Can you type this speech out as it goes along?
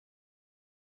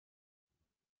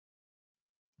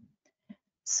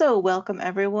So welcome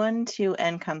everyone to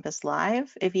NCompass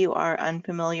Live. If you are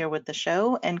unfamiliar with the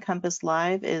show, NCompass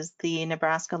Live is the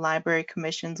Nebraska Library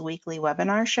Commission's weekly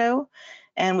webinar show,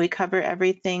 and we cover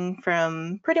everything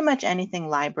from pretty much anything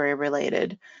library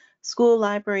related. School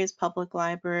libraries, public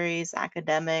libraries,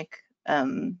 academic,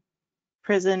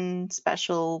 prison,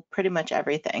 special, pretty much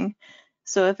everything.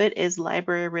 So if it is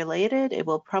library related, it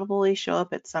will probably show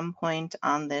up at some point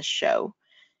on this show.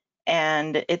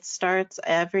 And it starts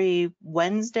every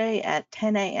Wednesday at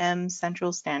 10 a.m.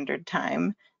 Central Standard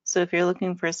Time. So if you're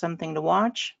looking for something to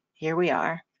watch, here we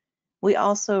are. We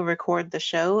also record the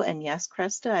show, and yes,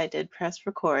 Krista, I did press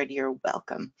record. You're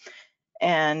welcome.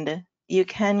 And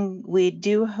we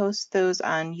do host those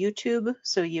on YouTube,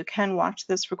 so you can watch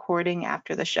this recording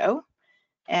after the show.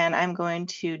 And I'm going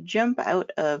to jump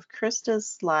out of Krista's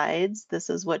slides.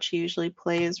 This is what she usually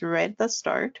plays right at the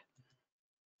start.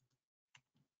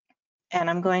 And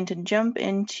I'm going to jump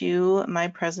into my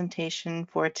presentation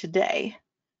for today.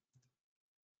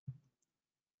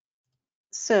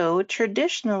 So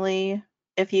traditionally,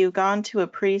 if you've gone to a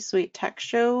Pretty Sweet Tech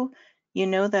show, you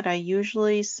know that I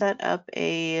usually set up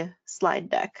a slide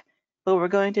deck, but we're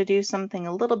going to do something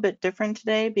a little bit different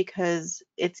today because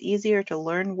it's easier to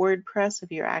learn WordPress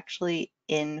if you're actually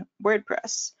in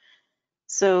WordPress.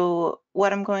 So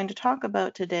what I'm going to talk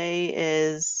about today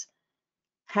is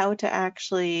how to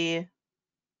actually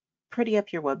pretty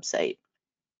up your website.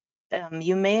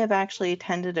 You may have actually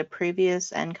attended a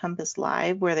previous NCompass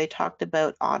Live where they talked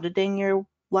about auditing your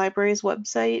library's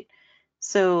website.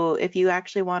 So if you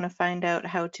actually want to find out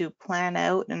how to plan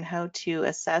out and how to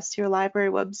assess your library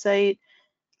website,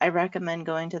 I recommend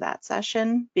going to that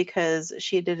session because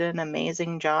she did an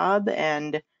amazing job,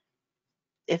 and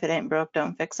if it ain't broke,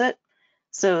 don't fix it.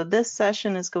 So this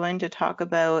session is going to talk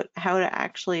about how to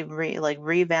actually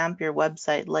revamp your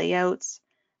website layouts,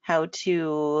 how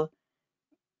to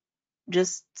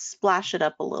just splash it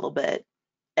up a little bit.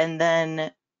 And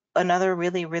then another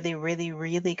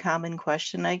really common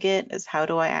question I get is how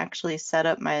do I actually set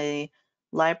up my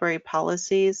library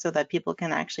policies so that people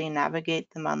can actually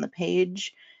navigate them on the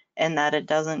page and that it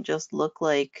doesn't just look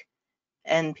like,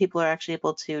 and people are actually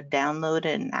able to download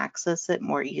it and access it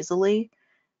more easily.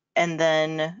 And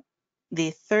then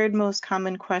the third most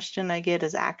common question I get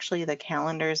is actually the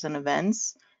calendars and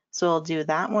events. So I'll do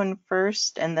that one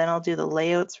first, and then I'll do the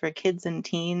layouts for kids and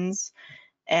teens,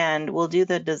 and we'll do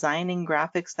the designing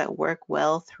graphics that work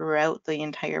well throughout the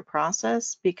entire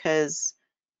process because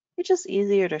it's just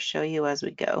easier to show you as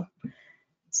we go.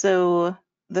 So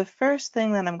the first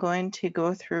thing that I'm going to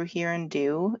go through here and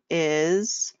do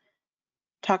is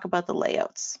talk about the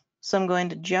layouts. So I'm going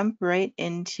to jump right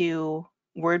into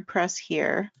WordPress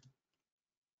here.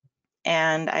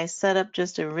 And I set up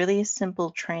just a really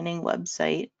simple training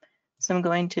website. So I'm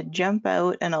going to jump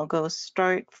out and I'll go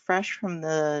start fresh from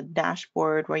the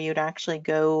dashboard where you'd actually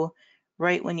go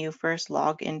right when you first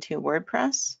log into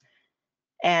WordPress.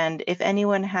 And if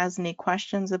anyone has any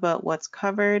questions about what's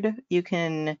covered, you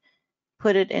can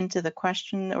put it into the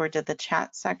question or to the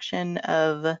chat section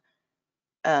of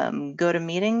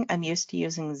GoToMeeting. I'm used to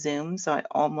using Zoom, so I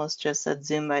almost just said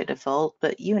Zoom by default,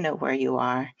 but you know where you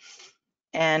are.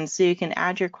 And so you can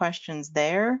add your questions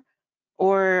there,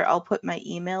 or I'll put my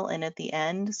email in at the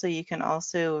end so you can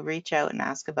also reach out and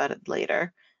ask about it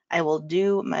later. I will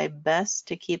do my best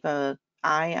to keep an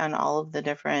eye on all of the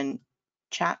different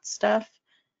chat stuff,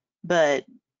 but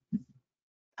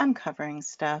I'm covering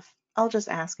stuff. I'll just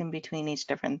ask in between each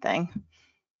different thing.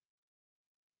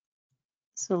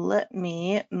 So let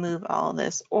me move all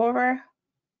this over,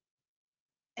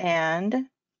 and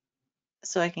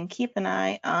so I can keep an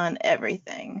eye on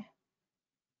everything.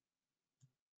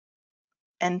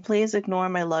 And please ignore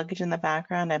my luggage in the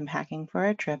background. I'm packing for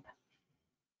a trip.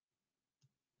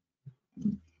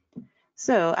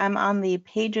 So I'm on the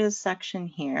pages section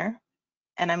here,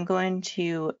 and I'm going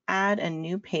to add a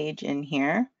new page in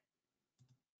here.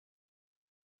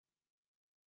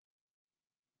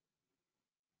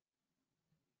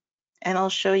 And I'll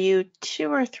show you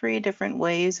 2 or 3 different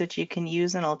ways that you can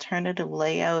use an alternative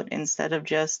layout instead of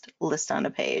just list on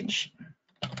a page.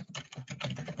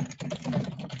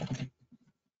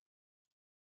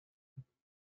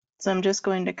 So I'm just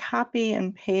going to copy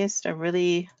and paste a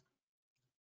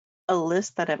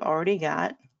list that I've already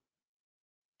got.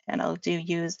 And I'll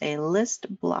use a list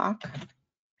block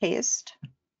paste.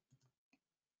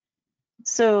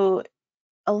 So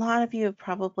a lot of you have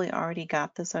probably already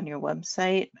got this on your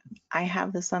website. I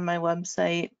have this on my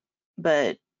website,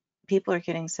 but people are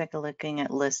getting sick of looking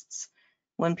at lists.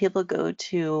 When people go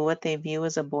to what they view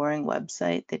as a boring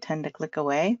website, they tend to click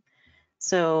away.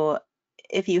 So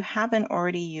if you haven't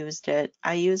already used it,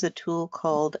 I use a tool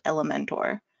called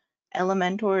Elementor.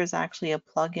 Elementor is actually a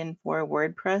plugin for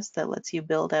WordPress that lets you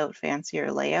build out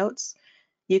fancier layouts.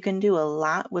 You can do a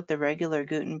lot with the regular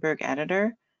Gutenberg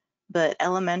editor, but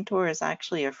Elementor is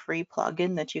actually a free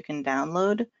plugin that you can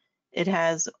download. It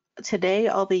has, today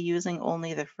I'll be using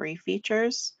only the free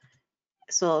features.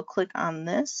 So I'll click on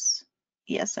this.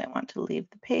 Yes, I want to leave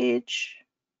the page.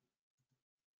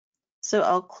 So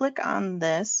I'll click on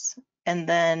this, and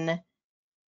then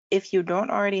if you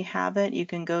don't already have it, you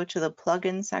can go to the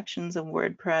plugin sections of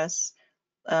WordPress,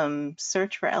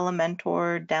 search for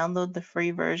Elementor, download the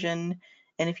free version,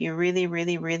 and if you really,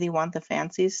 really, really want the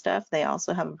fancy stuff, they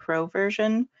also have a pro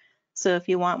version. So if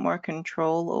you want more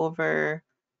control over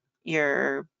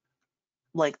your,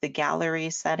 like the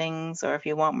gallery settings, or if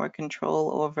you want more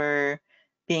control over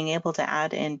being able to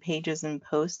add in pages and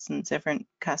posts in different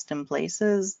custom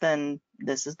places, then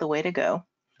this is the way to go.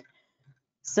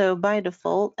 So by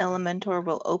default, Elementor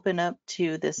will open up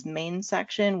to this main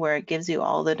section where it gives you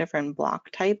all the different block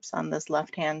types on this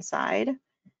left-hand side.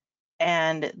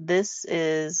 And this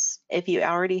is, if you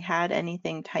already had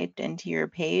anything typed into your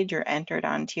page or entered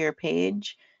onto your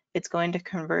page, it's going to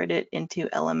convert it into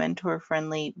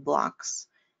Elementor-friendly blocks.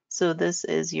 So this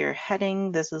is your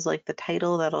heading, this is like the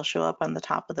title that'll show up on the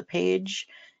top of the page,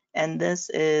 and this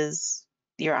is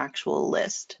your actual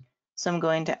list. So I'm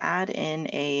going to add in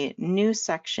a new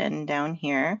section down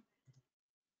here,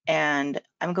 and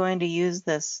I'm going to use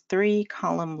this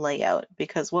 3-column layout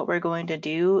because what we're going to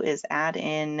do is add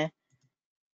in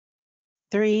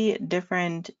 3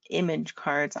 different image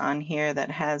cards on here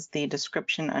that has the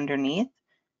description underneath.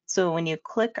 So when you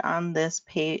click on this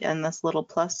page and this little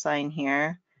plus sign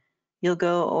here, you'll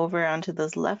go over onto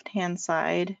this left-hand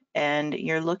side and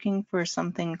you're looking for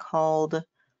something called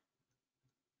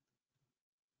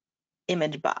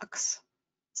image box.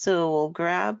 So we'll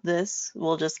grab this,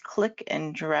 we'll just click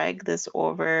and drag this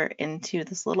over into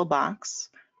this little box.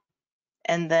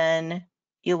 And then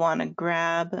you'll want to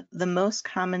grab the most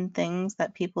common things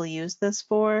that people use this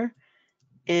for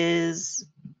is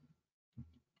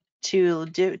to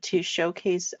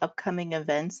showcase upcoming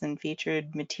events and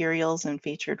featured materials and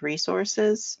featured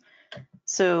resources.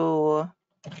 So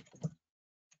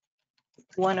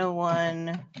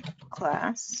 101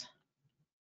 class.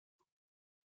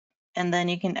 And then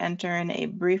you can enter in a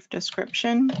brief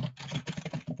description.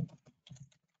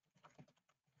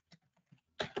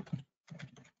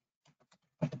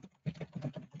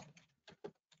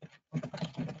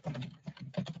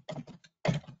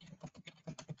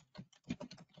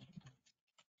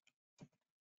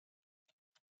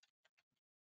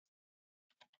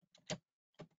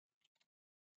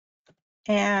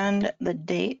 And the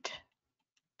date.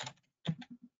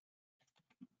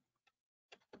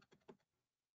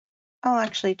 I'll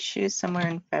actually choose somewhere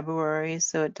in February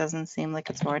so it doesn't seem like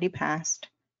it's already passed.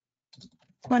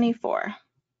 24.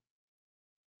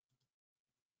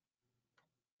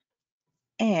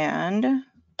 And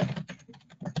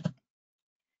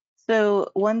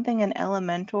so one thing in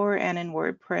Elementor and in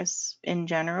WordPress in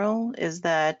general is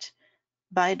that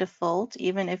by default,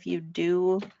 even if you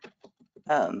do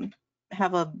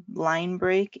have a line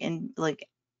break in like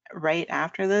right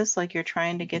after this, like you're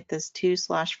trying to get this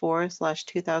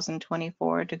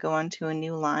 2/4/2024 to go onto a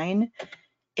new line,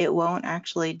 it won't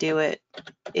actually do it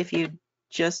if you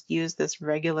just use this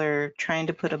regular trying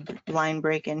to put a line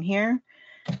break in here.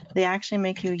 They actually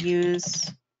make you use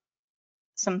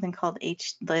something called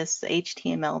this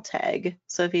HTML tag.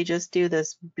 So if you just do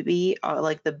this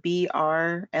like the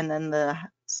BR and then the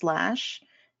slash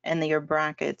and your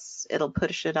brackets, it'll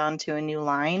push it onto a new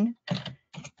line.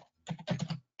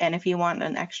 And if you want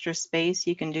an extra space,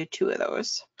 you can do 2 of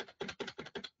those.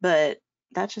 But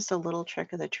that's just a little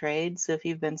trick of the trade. So if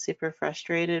you've been super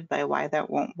frustrated by why that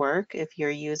won't work, if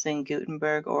you're using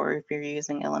Gutenberg or if you're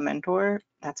using Elementor,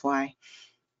 that's why.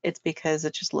 It's because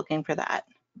it's just looking for that.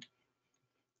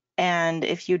 And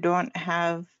if you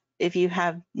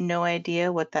have no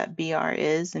idea what that BR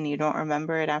is and you don't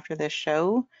remember it after this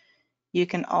show, you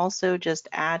can also just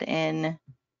add in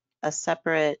a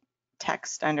separate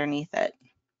text underneath it.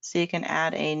 So you can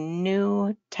add a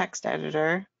new text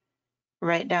editor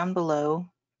right down below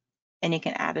and you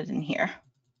can add it in here.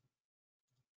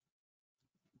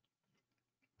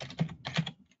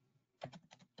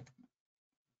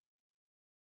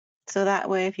 So that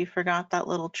way, if you forgot that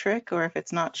little trick or if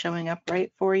it's not showing up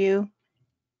right for you,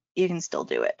 you can still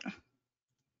do it.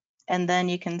 And then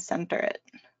you can center it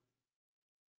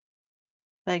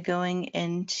by going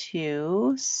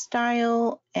into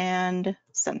Style and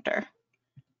Center.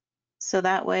 So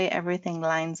that way everything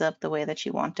lines up the way that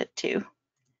you want it to.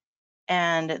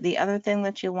 And the other thing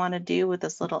that you want to do with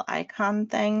this little icon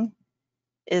thing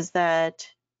is that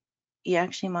you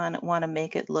actually want to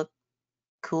make it look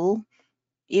cool.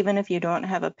 Even if you don't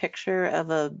have a picture of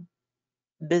a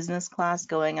business class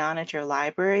going on at your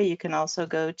library, you can also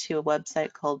go to a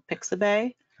website called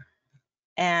Pixabay.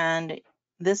 And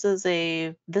this is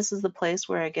the place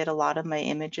where I get a lot of my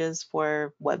images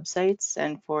for websites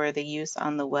and for the use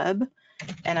on the web.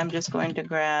 And I'm just going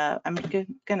to I'm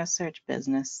going to search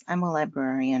business. I'm a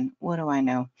librarian. What do I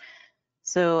know?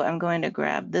 So I'm going to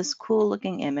grab this cool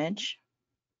looking image.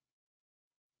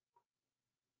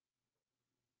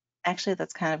 Actually,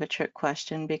 that's kind of a trick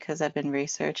question because I've been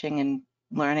researching and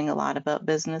learning a lot about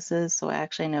businesses, so I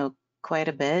actually know quite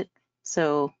a bit.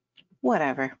 So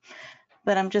whatever.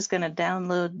 But I'm just going to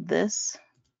download this,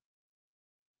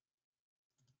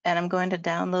 and I'm going to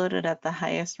download it at the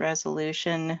highest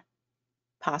resolution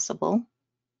possible.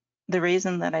 The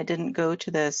reason that I didn't go to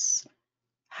this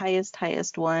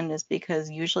highest one is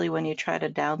because usually when you try to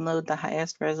download the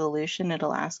highest resolution,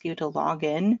 it'll ask you to log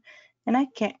in, and I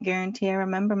can't guarantee I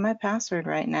remember my password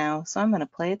right now, so I'm going to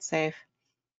play it safe.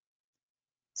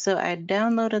 So I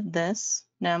downloaded this.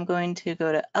 Now I'm going to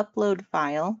go to upload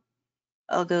file.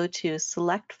 I'll go to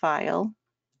select file,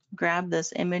 grab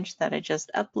this image that I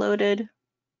just uploaded,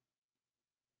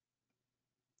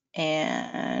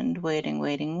 and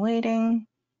waiting.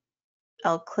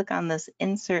 I'll click on this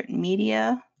insert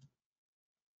media,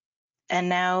 and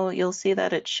now you'll see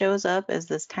that it shows up as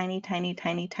this tiny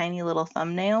little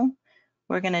thumbnail.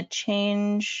 We're going to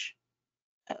change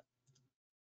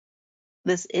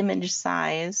this image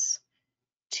size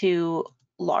to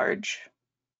large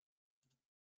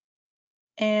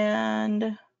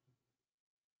and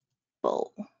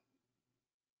full.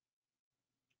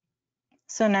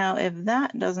 So now if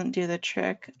that doesn't do the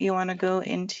trick, you want to go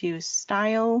into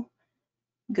style,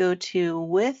 go to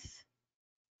width,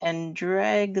 and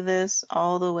drag this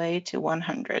all the way to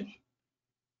 100.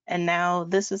 And now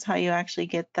this is how you actually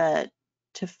get that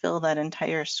to fill that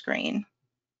entire screen.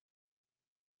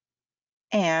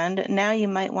 And now you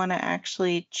might want to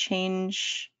actually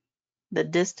change the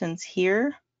distance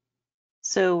here.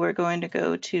 So we're going to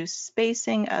go to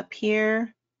spacing up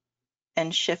here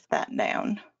and shift that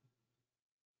down.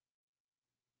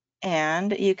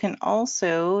 And you can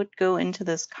also go into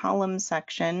this column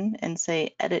section and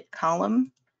say edit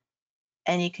column.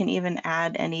 And you can even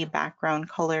add any background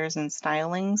colors and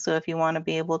styling. So if you want to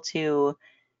be able to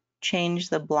change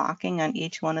the blocking on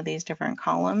each one of these different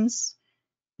columns,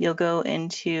 you'll go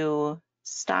into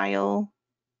style,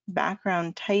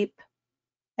 background type,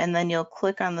 and then you'll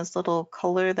click on this little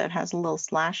color that has a little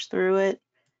slash through it.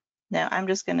 Now I'm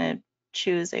just going to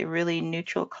choose a really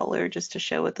neutral color just to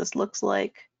show what this looks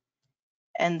like.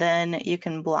 And then you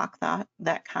can block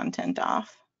that content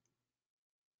off.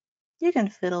 You can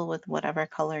fiddle with whatever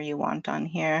color you want on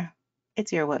here.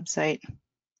 It's your website.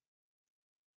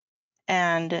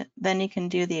 And then you can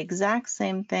do the exact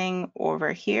same thing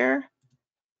over here.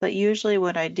 But usually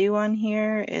what I do on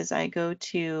here is I go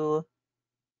to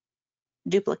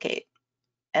duplicate.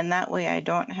 And that way I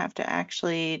don't have to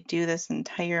actually do this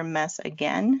entire mess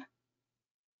again.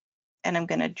 And I'm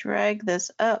going to drag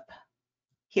this up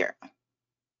here.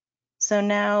 So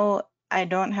now I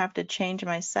don't have to change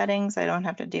my settings. I don't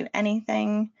have to do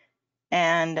anything.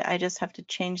 And I just have to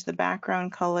change the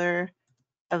background color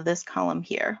of this column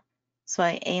here. So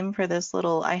I aim for this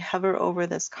little, I hover over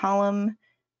this column,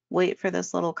 wait for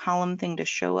this little column thing to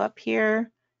show up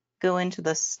here, go into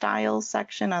the style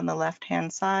section on the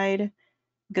left-hand side,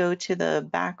 go to the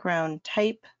background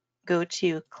type, go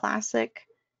to classic,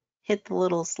 hit the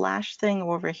little slash thing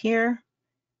over here,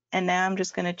 and now I'm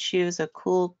just going to choose a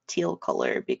cool teal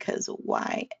color because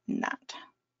why not?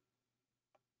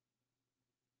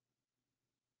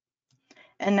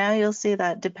 And now you'll see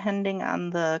that depending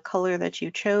on the color that you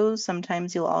chose,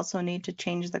 sometimes you'll also need to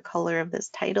change the color of this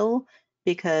title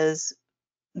because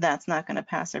that's not going to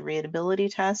pass a readability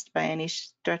test by any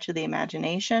stretch of the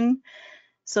imagination.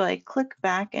 So I click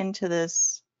back into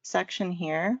this section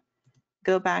here,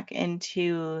 go back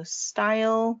into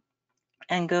style,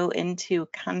 and go into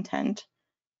content.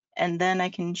 And then I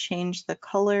can change the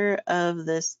color of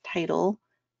this title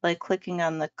by clicking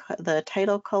on the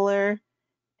title color,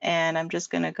 and I'm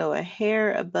just going to go a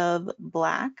hair above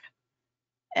black,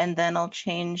 and then I'll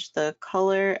change the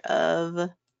color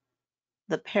of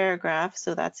the paragraph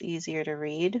so that's easier to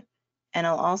read, and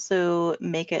I'll also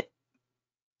make it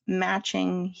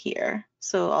matching here.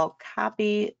 So I'll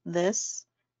copy this,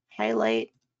 highlight,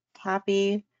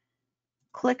 copy,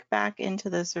 click back into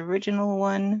this original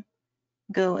one,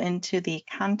 go into the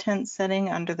content setting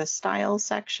under the style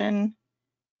section,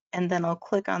 and then I'll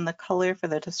click on the color for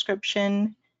the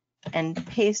description and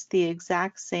paste the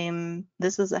exact same.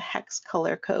 This is a hex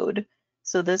color code.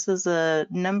 So this is a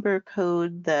number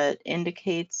code that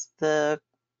indicates the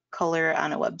color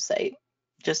on a website,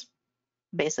 just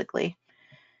basically.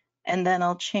 And then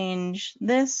I'll change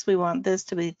this. We want this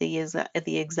to be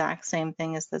the exact same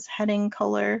thing as this heading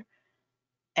color.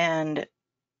 And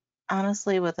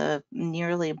honestly, with a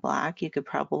nearly black, you could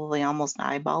probably almost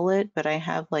eyeball it, but I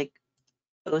have like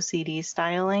OCD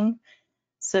styling.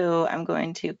 So I'm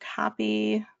going to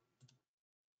copy,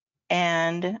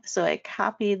 and so I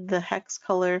copied the hex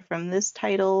color from this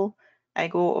title. I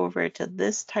go over to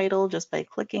this title just by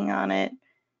clicking on it,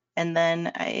 and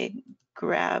then I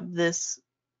grab this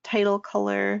title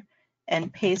color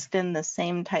and paste in the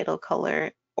same title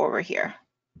color over here.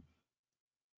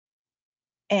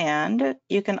 And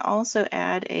you can also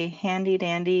add a handy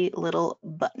dandy little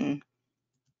button.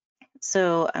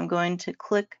 So I'm going to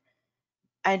click.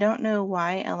 I don't know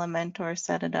why Elementor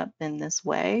set it up in this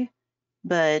way,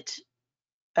 but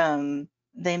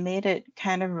they made it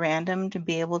kind of random to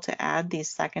be able to add these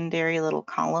secondary little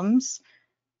columns.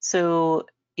 So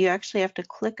you actually have to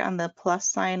click on the plus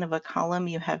sign of a column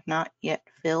you have not yet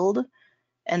filled,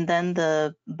 and then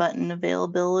the button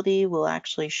availability will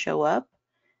actually show up.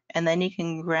 And then you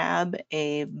can grab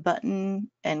a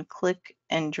button and click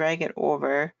and drag it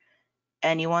over.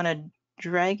 And you want to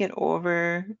drag it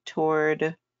over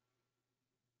toward,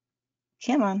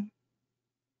 come on.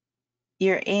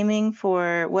 You're aiming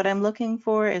for, what I'm looking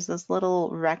for is this little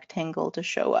rectangle to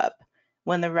show up.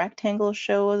 When the rectangle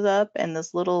shows up and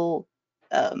this little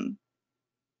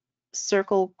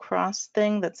circle cross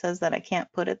thing that says that I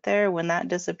can't put it there, when that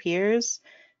disappears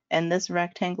and this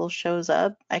rectangle shows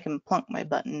up, I can plunk my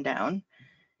button down.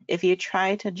 If you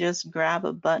try to just grab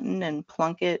a button and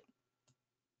plunk it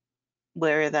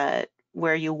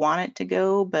where you want it to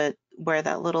go, but where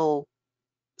that little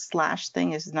slash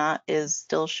thing is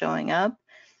still showing up,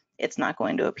 it's not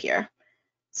going to appear.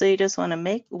 So you just want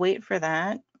to wait for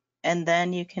that, and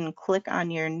then you can click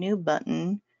on your new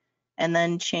button and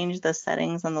then change the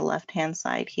settings on the left-hand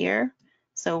side here.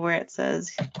 So where it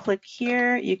says click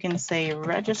here, you can say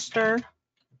register,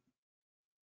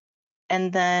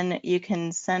 and then you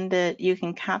can you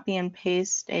can copy and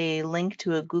paste a link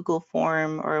to a Google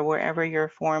form or wherever your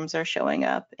forms are showing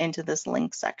up into this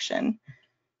link section.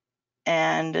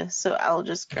 And so I'll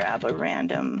just grab a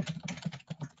random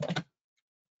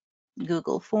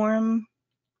Google form.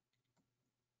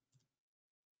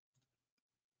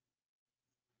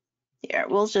 Here,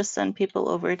 we'll just send people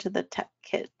over to the Tech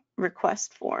Kit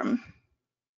request form.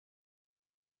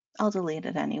 I'll delete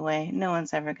it anyway. No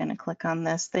one's ever going to click on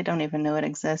this. They don't even know it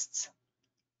exists.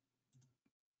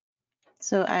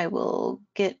 So I will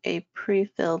get a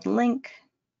pre-filled link.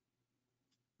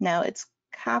 Now it's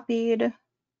copied.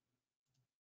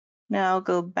 Now I'll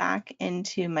go back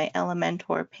into my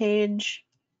Elementor page,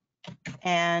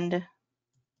 and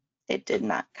it did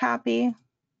not copy.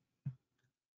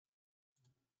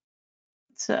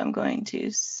 So I'm going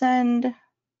to send,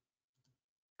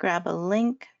 grab a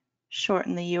link,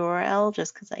 shorten the URL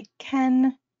just because I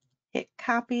can, hit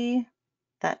copy.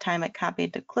 That time it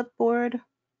copied to clipboard.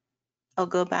 I'll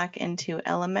go back into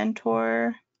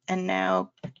Elementor and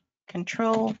now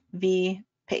Control V,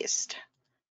 paste.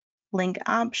 Link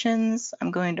options,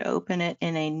 I'm going to open it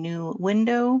in a new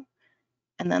window,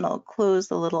 and then I'll close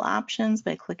the little options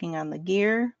by clicking on the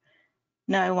gear.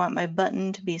 Now I want my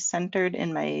button to be centered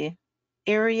in my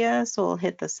area, so I'll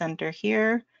hit the center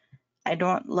here. I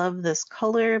don't love this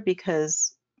color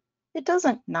because it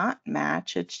doesn't not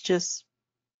match, it's just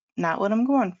not what I'm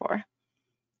going for.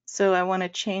 So I want to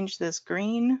change this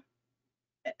green.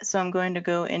 So I'm going to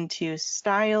go into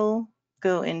style,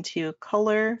 go into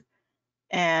color,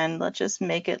 and let's just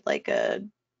make it like a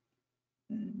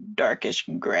darkish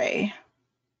gray.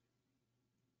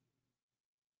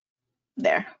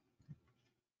 There.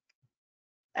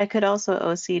 I could also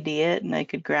OCD it and I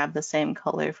could grab the same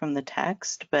color from the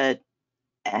text, but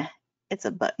it's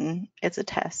a button, it's a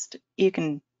test. You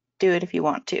can do it if you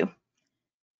want to.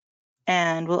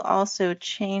 And we'll also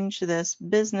change this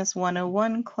Business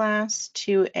 101 class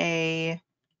to a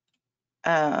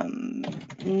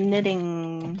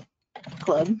knitting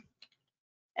club.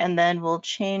 And then we'll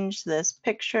change this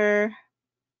picture.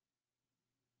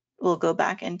 We'll go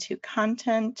back into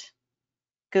content,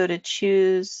 go to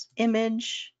choose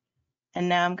image, and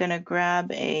now I'm going to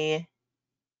grab a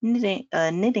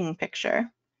knitting picture.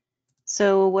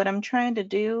 So what I'm trying to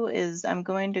do is I'm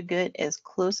going to get as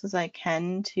close as I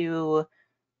can to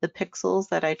the pixels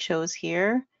that I chose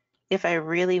here. if I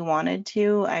really wanted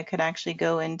to, I could actually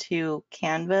go into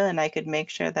Canva and I could make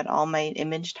sure that all my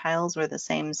image tiles were the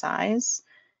same size.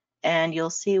 And you'll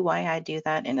see why I do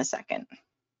that in a second.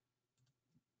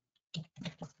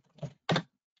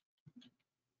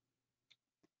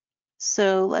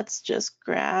 So let's just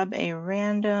grab a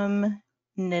random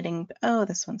knitting. Oh,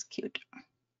 this one's cute.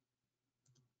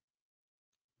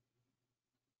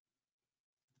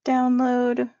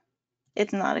 Download.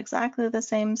 It's not exactly the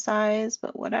same size,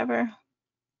 but whatever.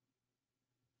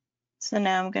 So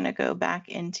now I'm going to go back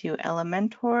into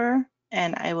Elementor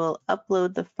and I will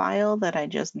upload the file that I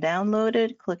just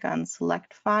downloaded. Click on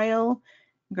select file,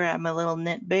 grab my little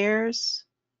knit bears,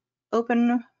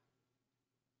 open.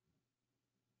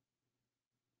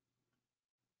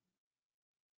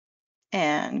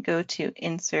 And go to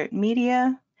insert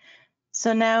media.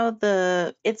 So now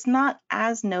it's not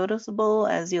as noticeable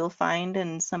as you'll find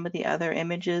in some of the other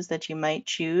images that you might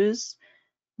choose,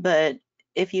 but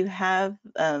if you have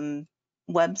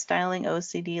web styling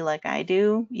OCD like I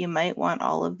do, you might want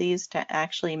all of these to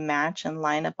actually match and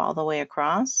line up all the way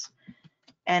across.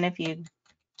 And if you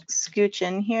scooch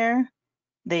in here,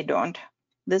 they don't.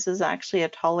 This is actually a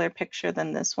taller picture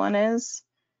than this one is.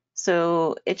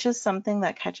 So it's just something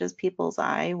that catches people's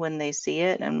eye when they see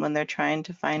it and when they're trying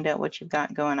to find out what you've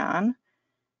got going on.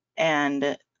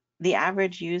 And the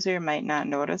average user might not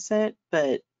notice it,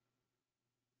 but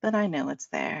I know it's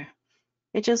there.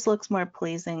 It just looks more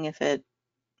pleasing if it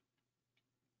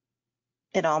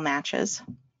all matches.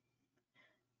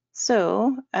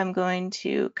 So I'm going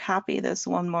to copy this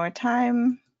one more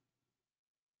time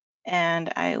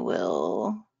and I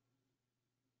will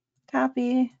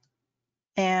copy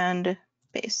and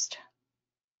paste.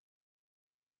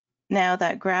 Now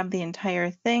that grabbed the entire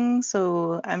thing,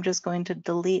 so I'm just going to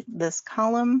delete this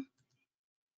column.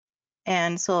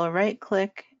 And so I'll right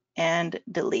click and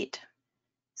delete.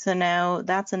 So now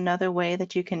that's another way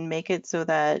that you can make it so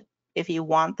that if you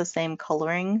want the same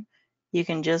coloring, you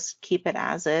can just keep it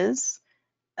as is.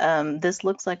 This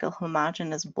looks like a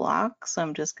homogeneous block, so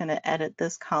I'm just going to edit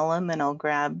this column and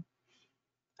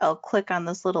I'll click on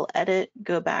this little edit,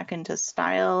 go back into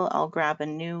style, I'll grab a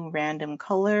new random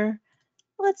color.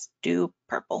 Let's do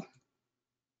purple.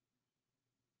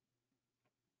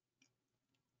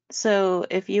 So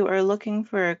if you are looking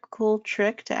for a cool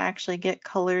trick to actually get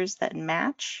colors that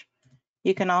match,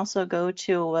 you can also go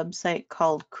to a website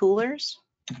called coolers.co.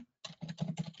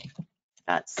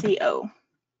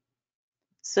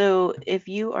 So if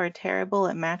you are terrible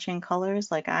at matching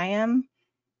colors like I am,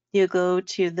 you go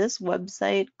to this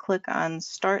website, click on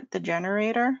Start the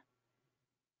Generator,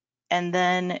 and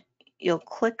then you'll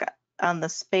click on the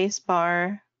space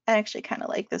bar. I actually kind of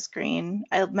like this green.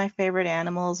 My favorite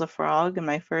animal is a frog, and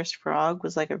my first frog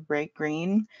was like a bright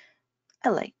green. I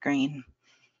like green.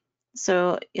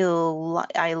 So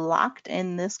I locked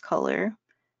in this color,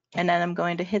 and then I'm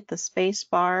going to hit the space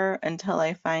bar until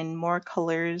I find more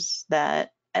colors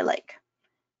that I like.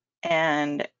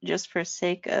 And just for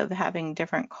sake of having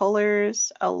different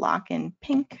colors, I'll lock in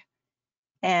pink,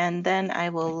 and then I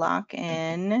will lock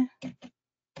in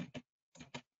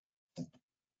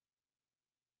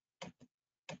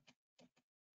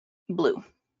blue.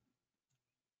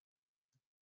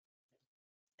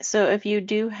 So if you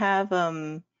do have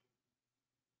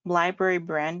library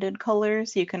branded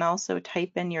colors, you can also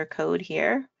type in your code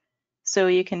here. So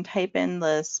you can type in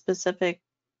the specific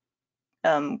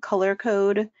color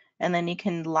code, and then you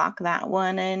can lock that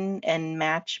one in and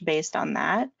match based on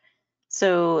that.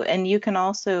 So, and you can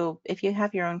also, if you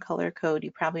have your own color code,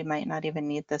 you probably might not even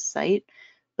need this site,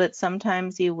 but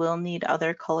sometimes you will need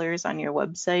other colors on your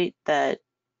website that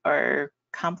are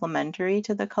complementary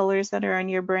to the colors that are on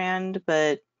your brand,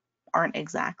 but aren't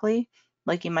exactly.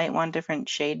 Like you might want different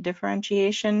shade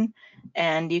differentiation,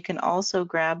 and you can also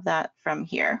grab that from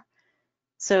here.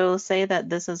 So say that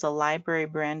this is a library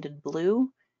branded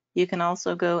blue. You can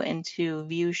also go into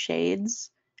view shades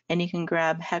and you can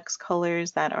grab hex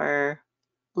colors that are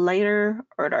lighter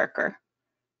or darker.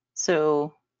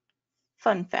 So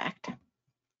fun fact.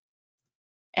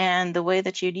 And the way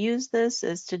that you'd use this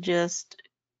is to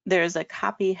there's a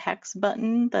copy hex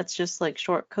button that's just like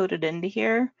short coded into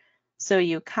here. So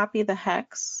you copy the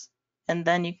hex and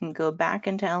then you can go back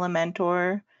into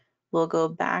Elementor. We'll go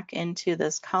back into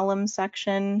this column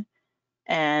section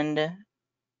and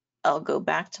I'll go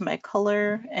back to my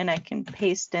color and I can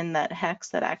paste in that hex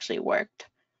that actually worked.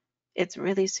 It's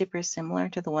really super similar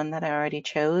to the one that I already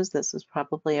chose. This was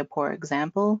probably a poor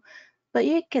example, but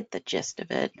you get the gist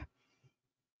of it.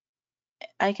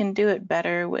 I can do it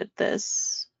better with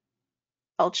this.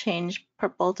 I'll change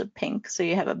purple to pink so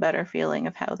you have a better feeling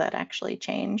of how that actually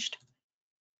changed.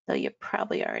 though you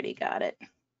probably already got it.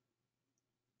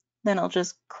 Then I'll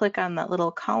just click on that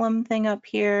little column thing up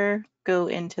here, go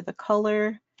into the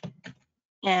color,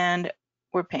 and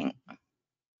we're pink.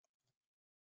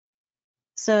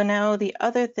 So now the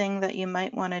other thing that you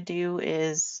might want to do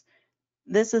is,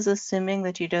 this is assuming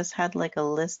that you just had like a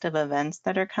list of events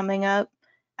that are coming up.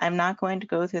 I'm not going to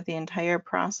go through the entire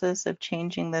process of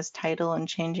changing this title and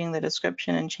changing the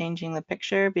description and changing the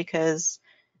picture, because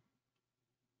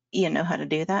you know how to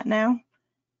do that now.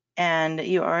 And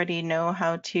you already know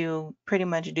how to pretty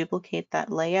much duplicate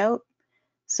that layout.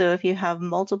 So if you have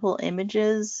multiple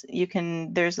images,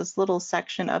 there's this little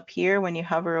section up here when you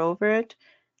hover over it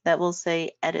that will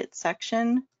say edit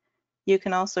section. You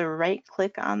can also right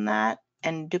click on that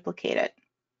and duplicate it.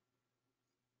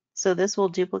 So this will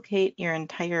duplicate your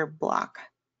entire block.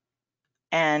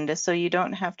 And so you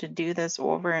don't have to do this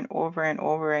over and over and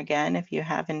over again. If you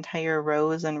have entire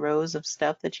rows and rows of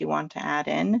stuff that you want to add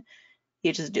in,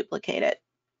 you just duplicate it.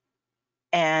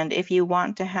 And if you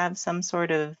want to have some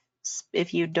sort of,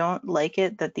 if you don't like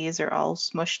it that these are all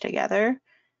smushed together,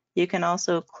 you can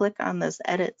also click on this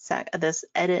edit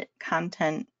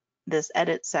content, this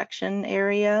edit section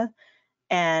area,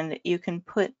 and you can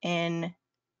put in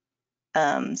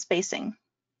spacing.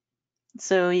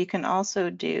 So you can also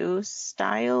do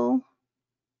style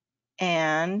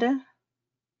and,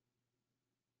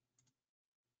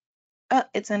 oh,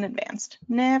 it's in advanced.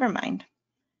 Never mind.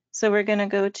 So we're going to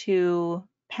go to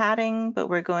padding, but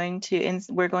we're going to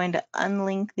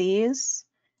unlink these.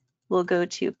 We'll go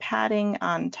to padding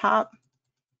on top,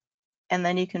 and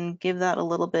then you can give that a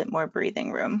little bit more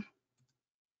breathing room.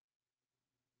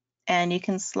 And you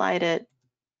can slide it.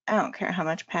 I don't care how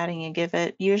much padding you give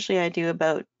it. Usually I do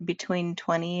about between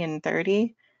 20 and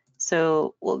 30.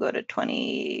 So we'll go to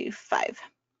 25.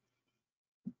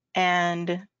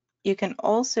 And you can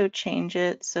also change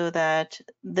it so that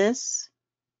this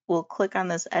will click on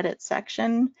this edit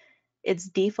section. It's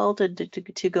defaulted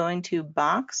to going to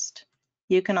boxed.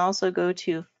 You can also go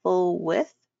to full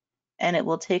width, and it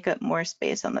will take up more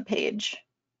space on the page.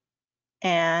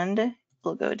 And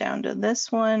we'll go down to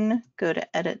this one, go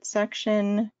to edit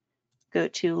section, go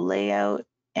to layout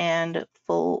and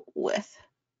full width.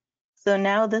 So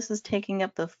now this is taking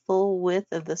up the full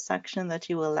width of the section that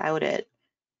you allowed it.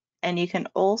 And you can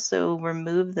also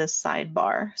remove this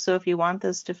sidebar. So if you want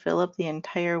this to fill up the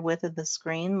entire width of the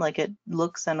screen, like it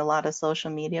looks on a lot of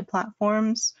social media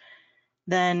platforms,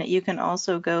 then you can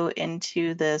also go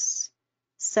into this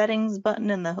settings button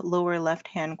in the lower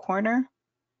left-hand corner.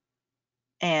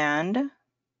 And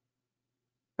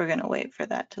we're going to wait for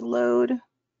that to load.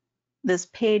 This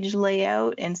page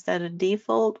layout, instead of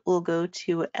default, will go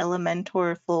to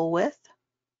Elementor full width.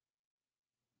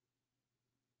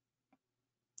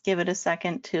 Give it a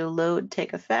second to load,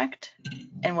 take effect.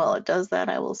 And while it does that,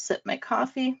 I will sip my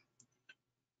coffee.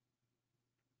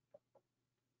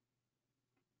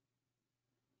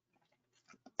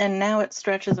 And now it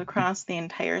stretches across the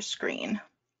entire screen.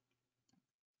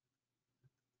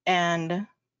 And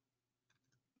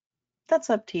that's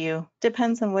up to you.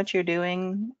 Depends on what you're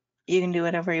doing. You can do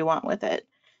whatever you want with it.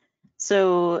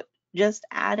 So just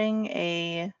adding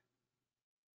a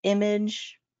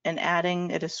image and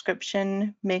adding a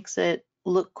description makes it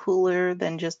look cooler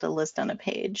than just a list on a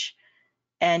page.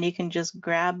 And you can just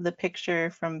grab the picture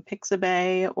from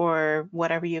Pixabay or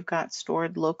whatever you've got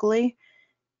stored locally,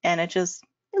 and it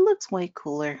looks way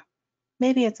cooler.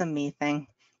 Maybe it's a me thing.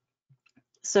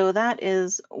 So that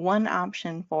is one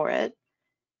option for it.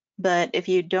 But if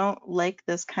you don't like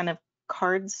this kind of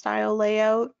card style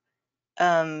layout,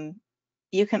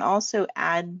 you can also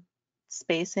add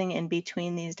spacing in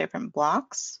between these different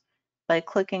blocks by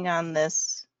clicking on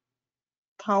this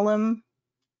column,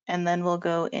 and then we'll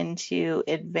go into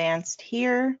advanced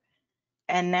here.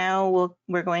 And now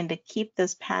we're going to keep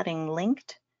this padding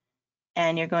linked,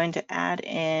 and you're going to add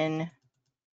in,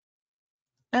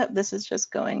 oh, this is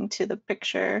just going to the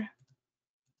picture.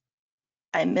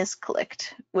 I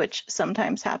misclicked, which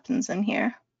sometimes happens in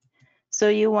here. So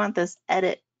you want this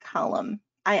edit column.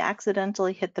 I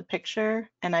accidentally hit the picture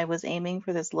and I was aiming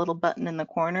for this little button in the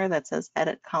corner that says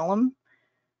edit column.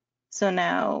 So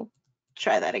now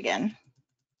try that again.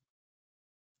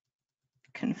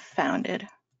 Confounded.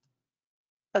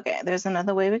 Okay, there's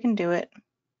another way we can do it.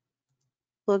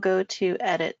 We'll go to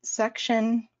edit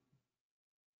section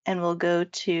and we'll go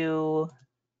to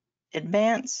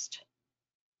advanced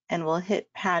and we'll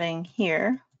hit padding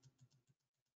here.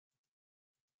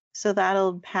 So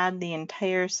that'll pad the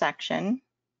entire section.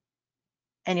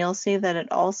 And you'll see that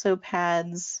it also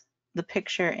pads the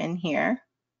picture in here.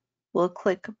 We'll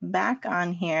click back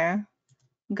on here,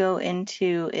 go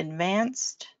into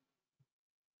advanced,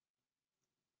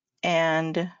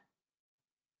 and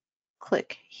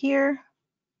click here,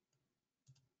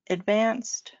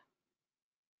 advanced.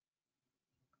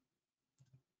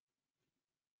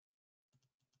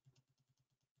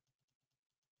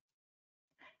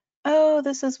 Oh,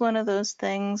 this is one of those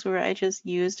things where I just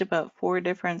used about 4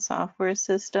 different software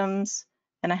systems,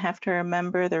 and I have to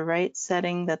remember the right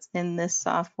setting that's in this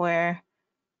software.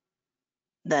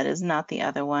 That is not the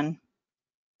other one.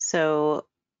 So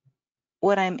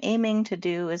what I'm aiming to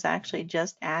do is actually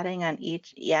just add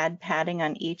padding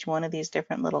on each one of these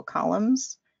different little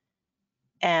columns.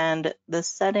 And the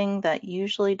setting that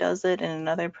usually does it in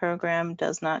another program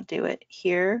does not do it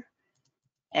here.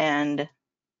 And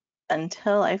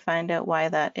until I find out why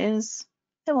that is,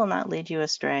 it will not lead you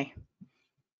astray.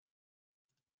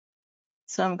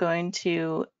 So I'm going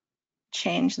to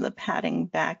change the padding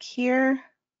back here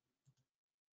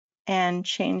and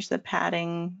change the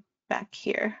padding back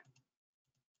here.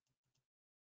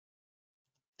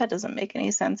 That doesn't make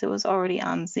any sense. It was already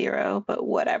on 0, but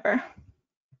whatever.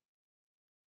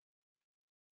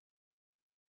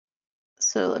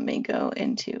 So let me go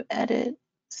into edit.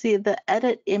 See, the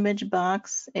edit image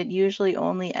box, it usually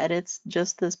only edits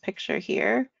just this picture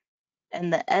here.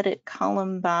 And the edit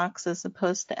column box is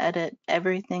supposed to edit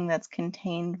everything that's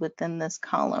contained within this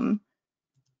column.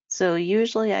 So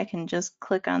usually I can just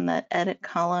click on that edit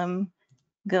column,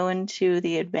 go into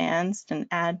the advanced and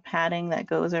add padding that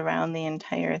goes around the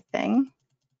entire thing.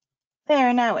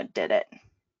 There, now it did it.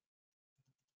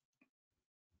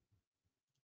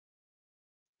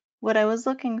 What I was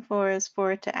looking for is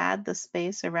for it to add the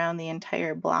space around the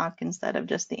entire block instead of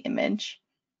just the image.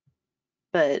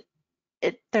 But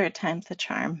third time's the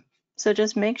charm. So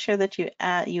just make sure that you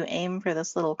aim for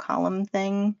this little column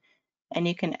thing, and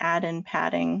you can add in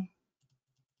padding.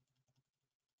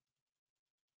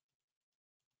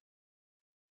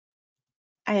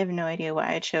 I have no idea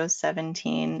why I chose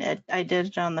 17. I did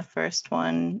it on the first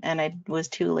one, and I was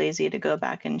too lazy to go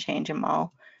back and change them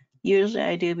all. Usually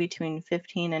I do between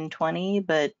 15 and 20,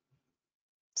 but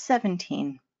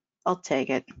 17, I'll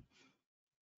take it.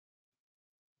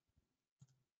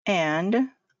 And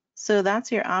so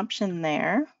that's your option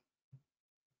there.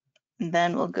 And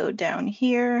then we'll go down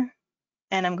here,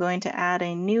 and I'm going to add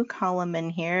a new column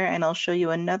in here, and I'll show you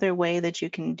another way that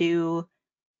you can do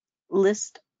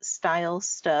list style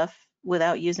stuff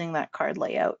without using that card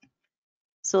layout.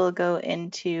 So I'll go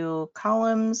into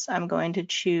columns. I'm going to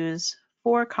choose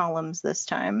 4 columns this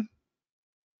time.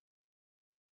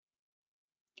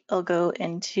 I'll go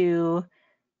into,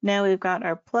 now we've got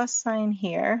our plus sign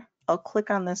here. I'll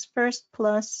click on this first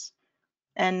plus,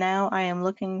 and now I am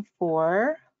looking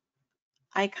for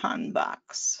icon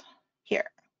box here.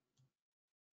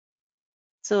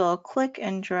 So I'll click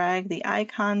and drag the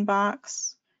icon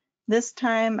box. This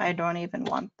time I don't even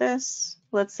want this.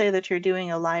 Let's say that you're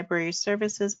doing a library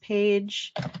services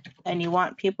page and you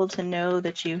want people to know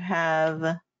that you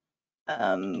have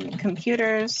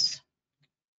computers.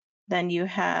 Then you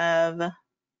have,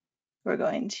 we're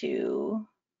going to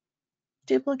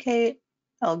duplicate.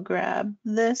 I'll grab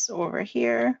this over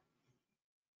here.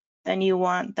 Then you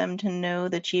want them to know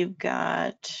that you've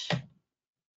got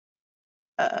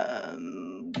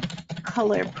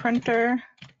color printer.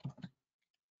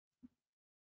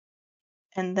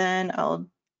 And then I'll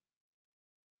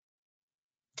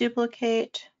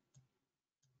duplicate.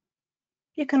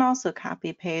 You can also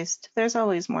copy paste. There's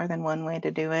always more than one way to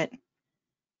do it.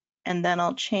 And then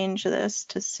I'll change this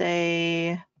to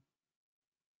say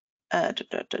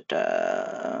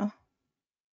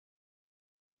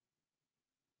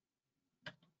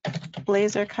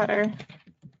laser cutter.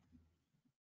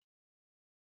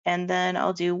 And then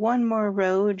I'll do one more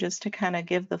row just to kind of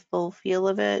give the full feel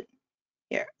of it.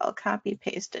 Here, I'll copy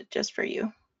paste it just for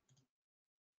you.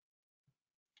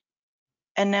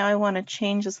 And now I want to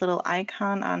change this little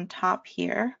icon on top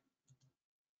here.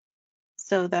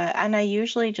 So that, and I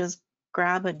usually just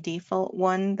grab a default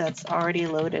one that's already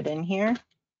loaded in here.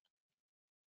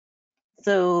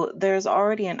 So there's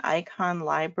already an icon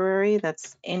library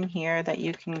that's in here that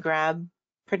you can grab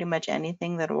pretty much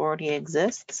anything that already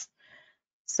exists.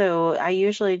 So I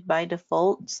usually by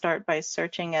default start by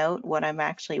searching out what I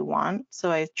actually want.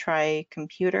 So I try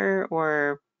computer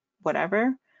or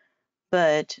whatever,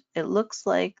 but it looks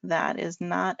like that is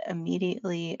not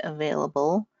immediately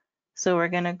available. So we're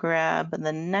going to grab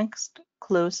the next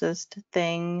closest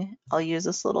thing. I'll use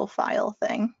this little file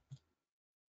thing.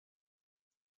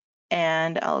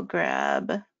 And I'll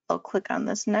click on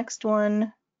this next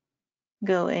one,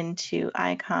 go into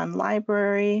icon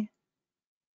library,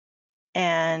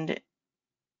 and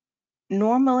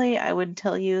normally I would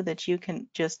tell you that you can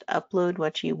just upload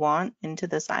what you want into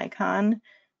this icon,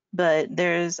 But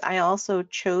I also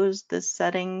chose this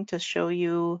setting to show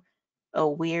you a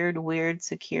weird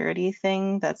security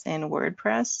thing that's in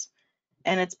WordPress.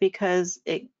 And it's because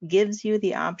it gives you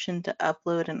the option to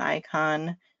upload an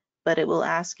icon, but it will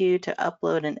ask you to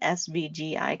upload an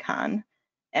SVG icon.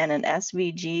 And an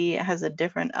SVG has a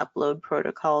different upload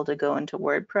protocol to go into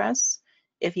WordPress.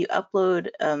 If you upload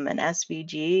an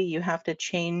SVG, you have to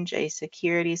change a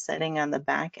security setting on the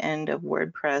back end of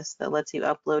WordPress that lets you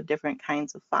upload different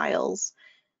kinds of files.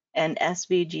 And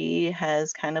SVG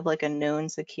has kind of like a known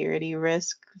security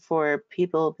risk for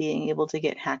people being able to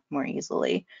get hacked more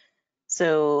easily.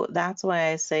 So that's why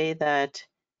I say that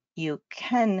you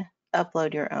can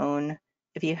upload your own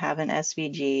if you have an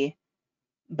SVG,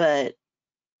 but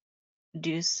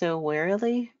do so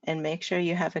warily and make sure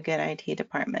you have a good IT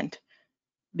department,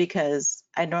 because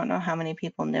I don't know how many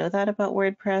people know that about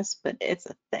WordPress, but it's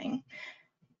a thing.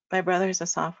 My brother's a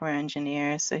software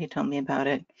engineer, so he told me about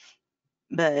it.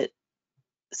 But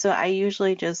so I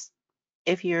usually just,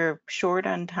 if you're short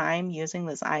on time using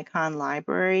this icon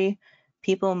library,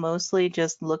 people mostly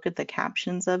just look at the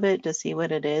captions of it to see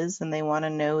what it is, and they want to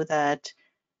know that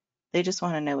they just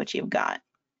want to know what you've got.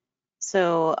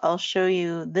 So I'll show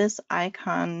you this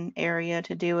icon area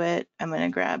to do it. I'm going to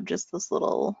grab just this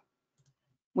little,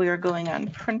 we are going on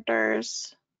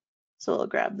printers. So we'll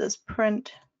grab this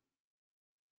print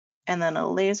and then a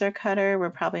laser cutter. We're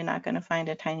probably not going to find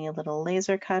a tiny little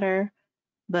laser cutter,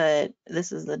 but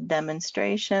this is the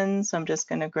demonstration. So I'm just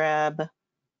going to grab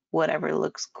whatever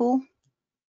looks cool,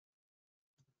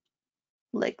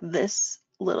 like this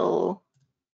little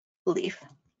leaf.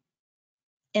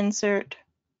 Insert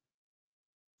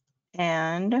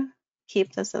and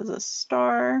keep this as a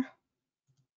star.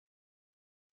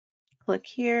 Click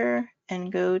here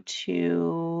and go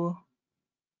to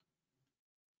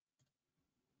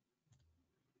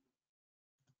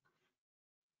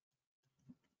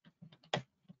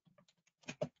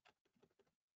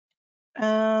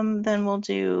then we'll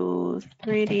do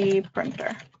 3D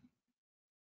printer.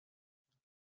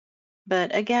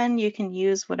 But again, you can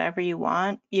use whatever you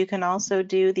want. You can also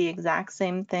do the exact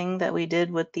same thing that we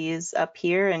did with these up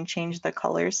here and change the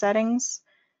color settings.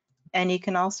 And you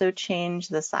can also change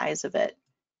the size of it.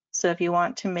 So if you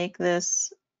want to make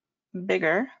this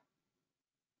bigger,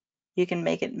 you can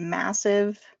make it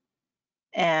massive.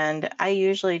 And I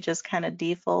usually just kind of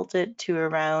default it to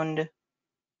around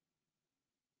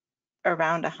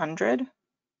 100,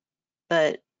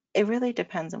 but it really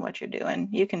depends on what you're doing.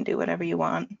 You can do whatever you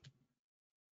want.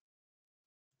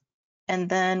 And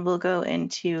then we'll go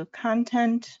into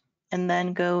content and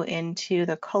then go into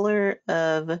the color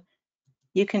of,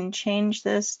 you can change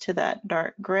this to that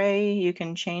dark gray. You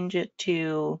can change it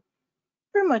to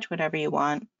pretty much whatever you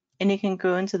want. And you can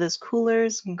go into this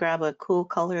coolers and grab a cool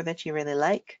color that you really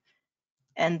like.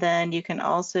 And then you can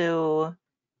also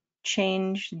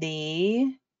change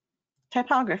the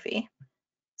typography.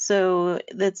 So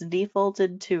that's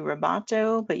defaulted to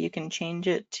Roboto, but you can change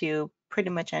it to pretty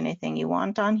much anything you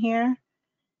want on here.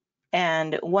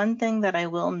 And one thing that I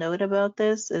will note about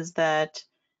this is that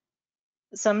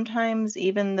sometimes,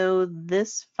 even though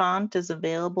this font is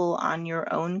available on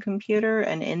your own computer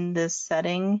and in this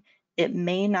setting, it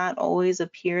may not always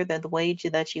appear the way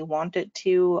that you want it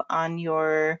to on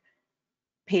your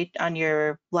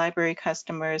library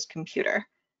customer's computer,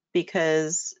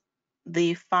 because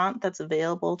the font that's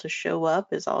available to show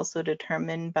up is also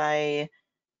determined by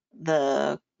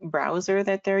the browser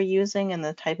that they're using and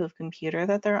the type of computer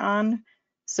that they're on.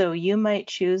 So you might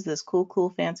choose this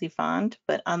cool, fancy font,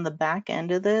 but on the back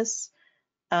end of this,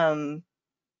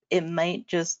 it might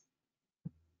just,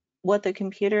 what the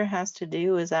computer has to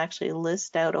do is actually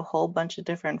list out a whole bunch of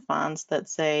different fonts that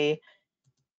say,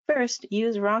 first,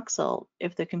 use rock salt.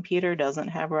 If the computer doesn't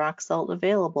have rock salt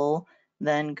available,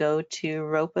 then go to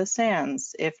Ropa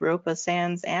Sans. If Ropa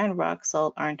Sans and rock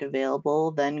salt aren't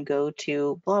available, then go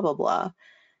to blah, blah, blah.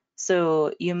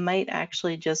 So you might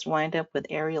actually just wind up with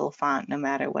Arial font no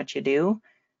matter what you do.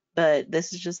 But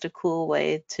this is just a cool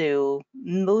way to,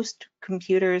 most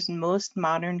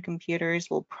modern computers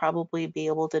will probably be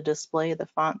able to display the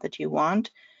font that you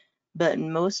want. But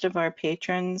most of our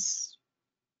patrons,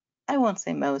 I won't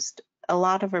say most, a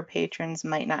lot of our patrons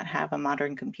might not have a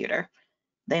modern computer.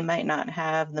 They might not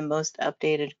have the most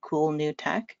updated, cool new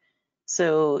tech.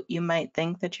 So you might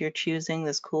think that you're choosing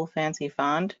this cool, fancy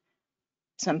font.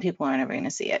 Some people aren't ever going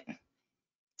to see it.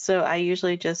 So I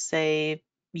usually just say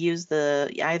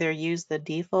either use the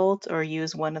default or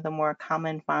use one of the more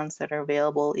common fonts that are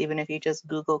available, even if you just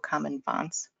Google common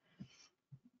fonts.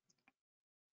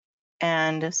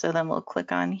 And so then we'll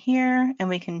click on here and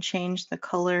we can change the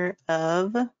color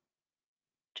of,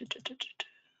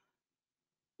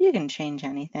 You can change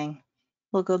anything.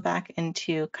 We'll go back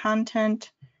into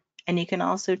content, and you can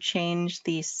also change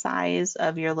the size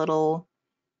of your little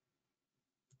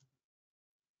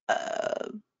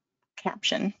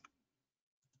caption.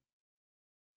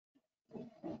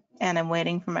 And I'm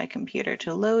waiting for my computer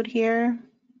to load here.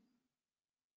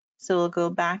 So we'll go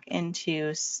back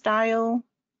into style,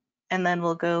 and then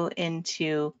we'll go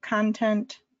into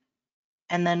content,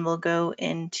 and then we'll go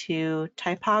into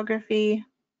typography,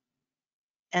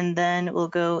 and then we'll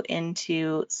go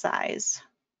into size.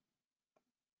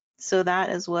 So that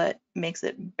is what makes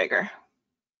it bigger.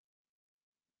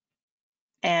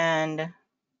 And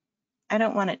I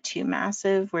don't want it too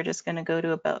massive. We're just going to go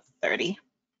to about 30.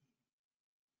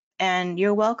 And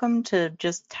you're welcome to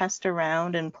just test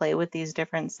around and play with these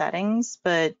different settings,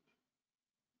 but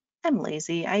I'm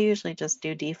lazy. I usually just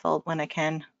do default when I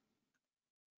can.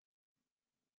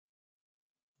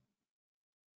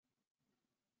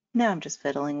 Now I'm just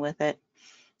fiddling with it.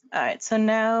 All right, so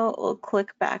now we'll click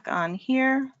back on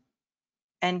here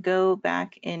and go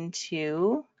back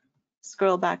into,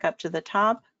 scroll back up to the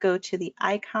top, go to the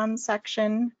icon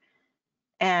section.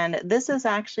 And this is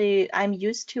actually, I'm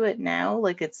used to it now,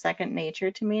 like it's second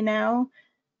nature to me now.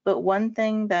 But one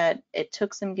thing that it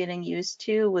took some getting used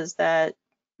to was that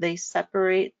they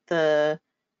separate the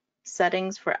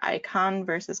settings for icon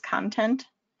versus content.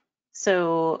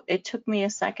 So it took me a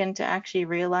second to actually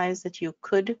realize that you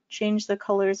could change the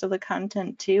colors of the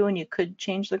content too, and you could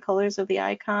change the colors of the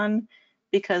icon,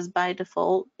 because by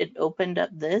default it opened up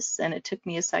this, and it took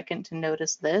me a second to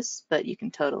notice this, but you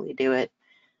can totally do it.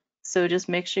 So just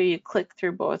make sure you click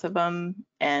through both of them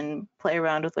and play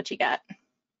around with what you got.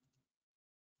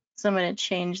 So I'm going to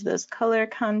change this color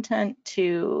content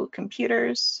to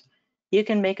computers. You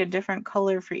can make a different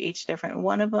color for each different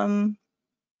one of them.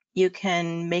 You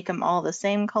can make them all the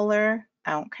same color.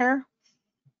 I don't care.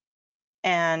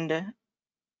 And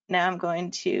now I'm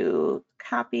going to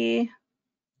copy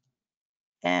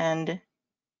and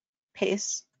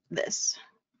paste this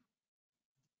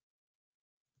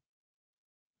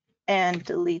and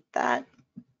delete that.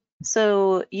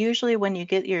 So usually when you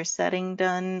get your setting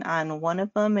done on one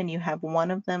of them and you have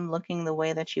one of them looking the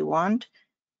way that you want,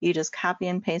 you just copy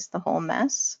and paste the whole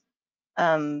mess.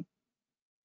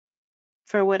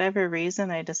 For whatever reason,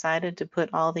 I decided to put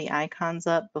all the icons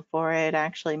up before I had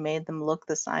actually made them look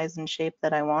the size and shape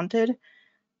that I wanted,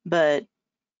 but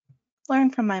learn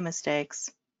from my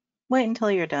mistakes. Wait until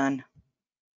you're done.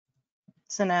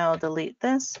 So now I'll delete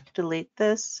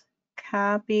this,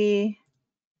 copy,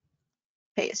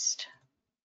 paste,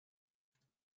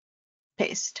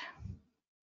 paste.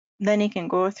 Then you can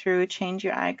go through, change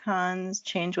your icons,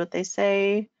 change what they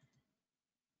say,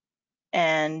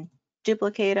 and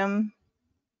duplicate them.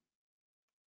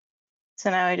 So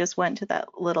now I just went to that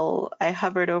little, I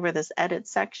hovered over this edit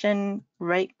section,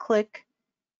 right click,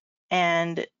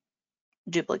 and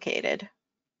duplicated.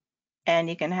 And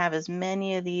you can have as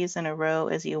many of these in a row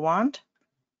as you want.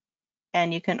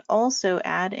 And you can also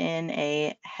add in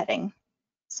a heading.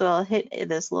 So I'll hit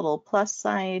this little plus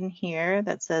sign here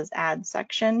that says add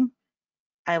section.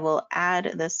 I will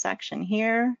add this section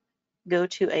here, go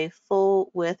to a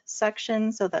full width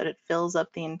section so that it fills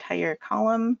up the entire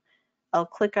column. I'll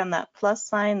click on that plus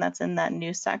sign that's in that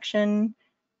new section,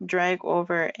 drag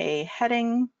over a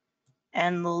heading,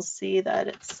 and we'll see that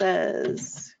it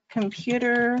says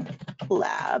computer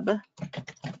lab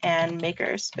and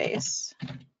makerspace.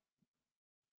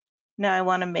 Now I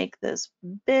want to make this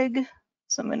big,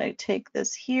 so I'm going to take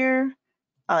this here,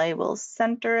 I will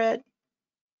center it,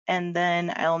 and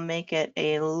then I'll make it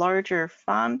a larger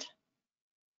font.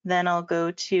 Then I'll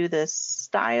go to this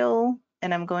style,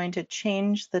 and I'm going to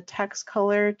change the text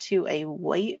color to a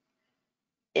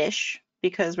white-ish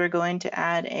because we're going to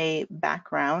add a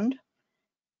background.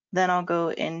 Then I'll go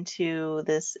into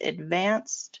this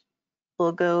advanced,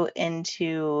 we'll go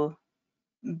into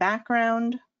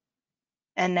background,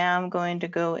 and now I'm going to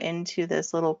go into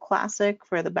this little classic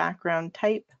for the background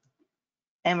type,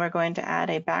 and we're going to add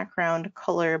a background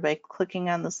color by clicking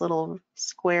on this little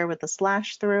square with a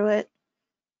slash through it.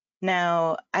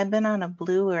 Now, I've been on a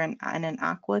blue or an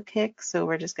aqua kick, so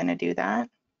we're just going to do that.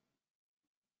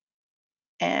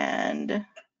 And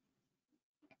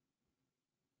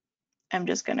I'm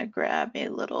just going to grab a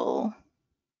little,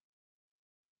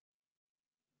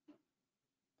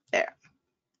 there.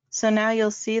 So now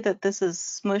you'll see that this is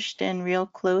smushed in real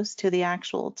close to the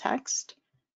actual text.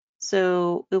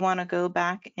 So we want to go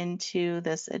back into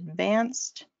this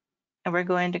advanced, and we're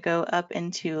going to go up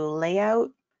into layout,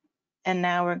 and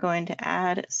now we're going to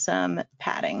add some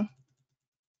padding.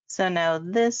 So now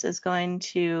this is going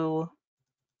to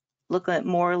look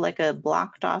more like a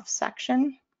blocked off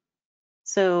section.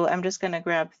 So I'm just going to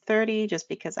grab 30 just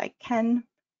because I can.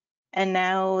 And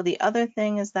now the other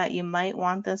thing is that you might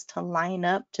want this to line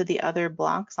up to the other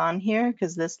blocks on here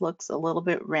because this looks a little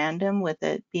bit random with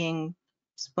it being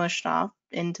smushed off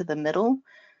into the middle.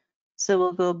 So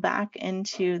we'll go back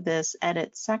into this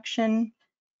edit section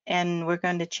and we're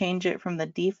going to change it from the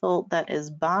default that is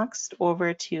boxed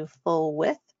over to full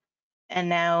width. And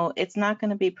now it's not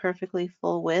going to be perfectly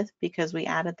full width because we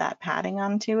added that padding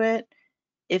onto it.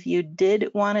 If you did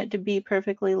want it to be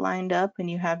perfectly lined up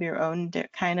and you have your own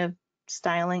kind of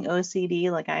styling OCD,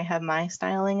 like I have my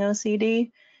styling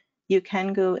OCD, you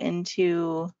can go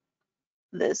into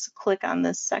this, click on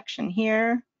this section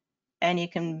here, and you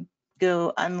can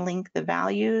go unlink the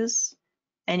values,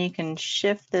 and you can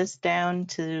shift this down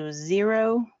to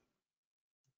 0.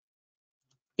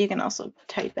 You can also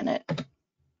type in it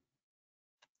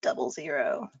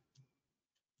 00,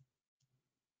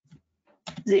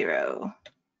 0,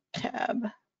 tab,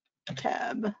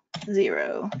 tab,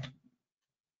 0.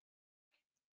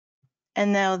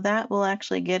 And now that will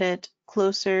actually get it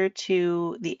closer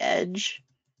to the edge.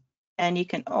 And you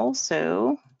can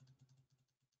also,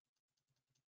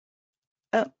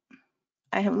 oh,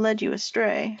 I have led you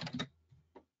astray.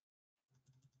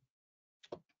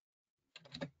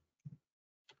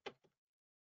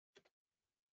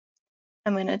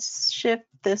 I'm going to shift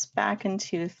this back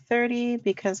into 30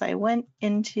 because I went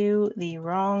into the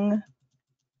wrong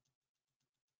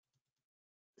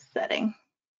setting.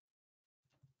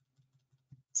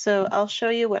 So I'll show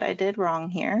you what I did wrong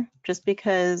here, just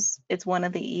because it's one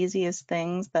of the easiest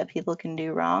things that people can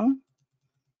do wrong.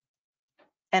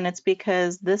 And it's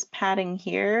because this padding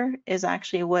here is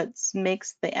actually what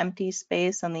makes the empty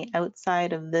space on the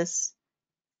outside of this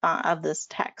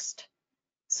text.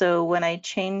 So when I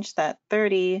changed that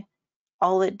 30,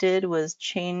 all it did was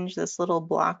change this little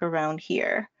block around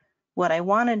here. What I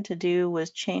wanted to do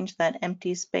was change that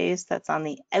empty space that's on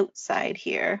the outside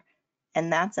here,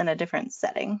 and that's in a different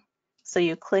setting. So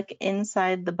you click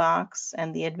inside the box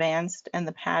and the advanced, and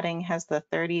the padding has the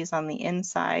 30s on the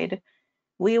inside.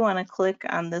 We want to click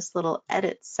on this little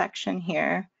edit section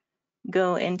here,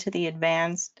 go into the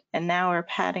advanced, and now our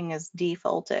padding is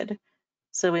defaulted.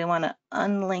 So we want to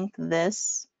unlink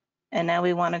this, and now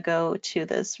we want to go to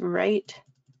this right,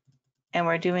 and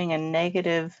we're doing a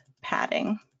negative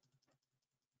padding.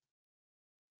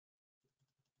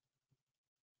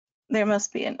 There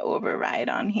must be an override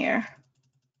on here.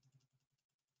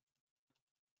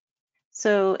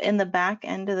 So in the back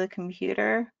end of the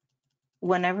computer,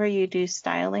 whenever you do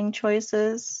styling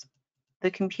choices,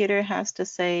 the computer has to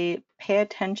say, pay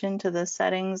attention to the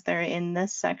settings that are in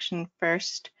this section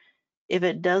first. If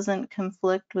it doesn't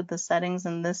conflict with the settings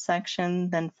in this section,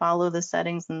 then follow the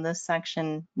settings in this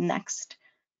section next.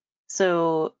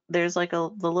 So there's like the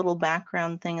little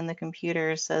background thing in the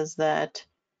computer says that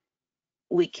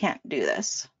we can't do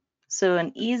this. So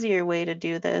an easier way to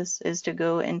do this is to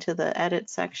go into the edit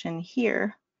section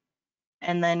here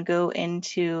and then go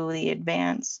into the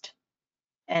advanced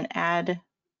and add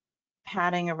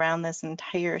padding around this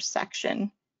entire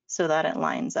section so that it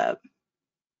lines up.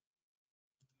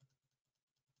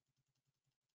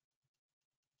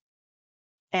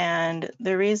 And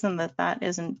the reason that that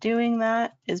isn't doing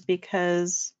that is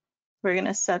because we're going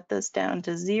to set this down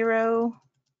to 0,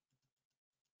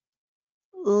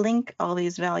 link all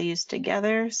these values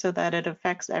together so that it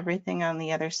affects everything on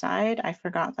the other side. I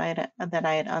forgot that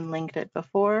I had unlinked it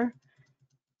before.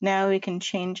 Now we can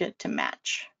change it to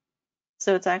match.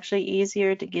 So it's actually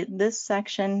easier to get this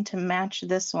section to match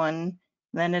this one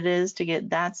than it is to get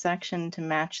that section to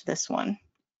match this one.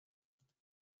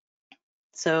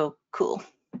 So cool.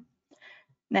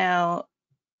 Now,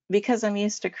 because I'm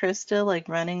used to Krista like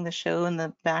running the show in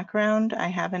the background, I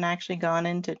haven't actually gone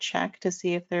in to check to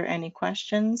see if there are any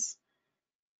questions.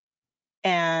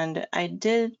 And I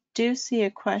do see a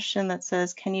question that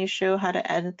says, can you show how to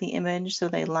edit the image so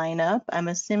they line up? I'm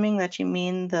assuming that you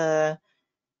mean the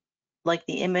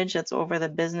image that's over the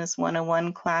Business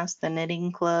 101 class, the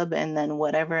knitting club, and then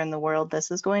whatever in the world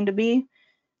this is going to be.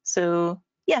 So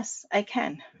yes, I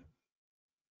can.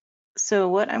 So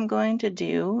what I'm going to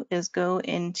do is go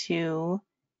into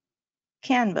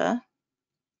Canva,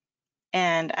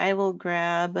 and I will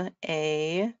grab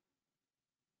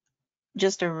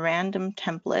just a random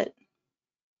template.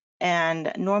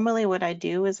 And normally what I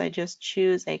do is I just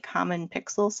choose a common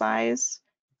pixel size.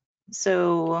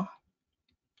 So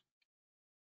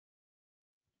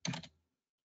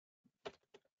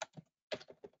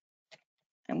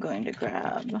I'm going to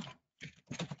grab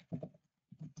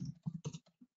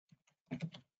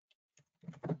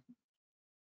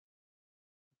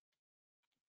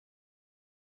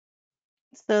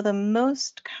So the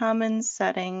most common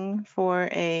setting for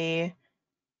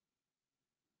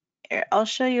I'll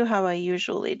show you how I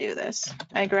usually do this.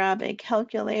 I grab a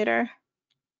calculator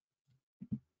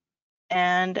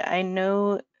and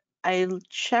I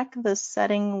check the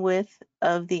setting width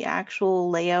of the actual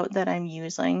layout that I'm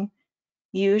using.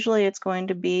 Usually it's going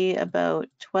to be about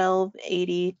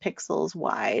 1280 pixels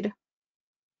wide.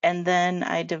 And then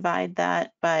I divide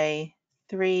that by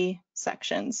 3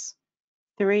 sections.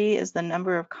 3 is the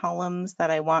number of columns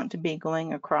that I want to be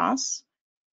going across.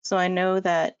 So I know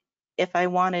that if I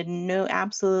wanted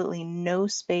absolutely no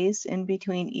space in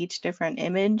between each different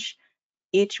image,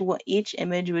 each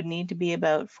image would need to be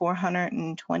about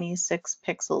 426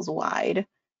 pixels wide.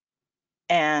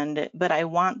 But I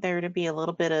want there to be a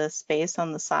little bit of space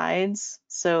on the sides,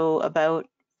 so about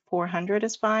 400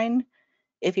 is fine.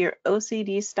 If you're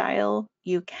OCD style,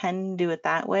 you can do it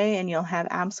that way and you'll have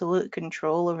absolute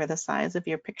control over the size of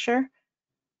your picture.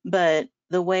 But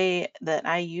the way that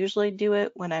I usually do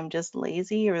it when I'm just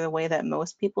lazy, or the way that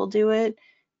most people do it,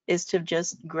 is to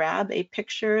just grab a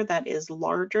picture that is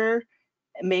larger,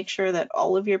 make sure that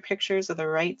all of your pictures are the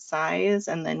right size,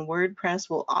 and then WordPress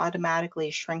will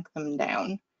automatically shrink them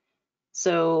down.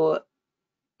 So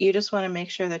you just want to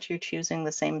make sure that you're choosing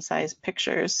the same size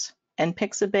pictures. And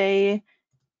Pixabay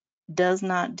does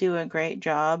not do a great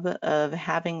job of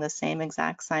having the same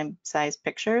exact size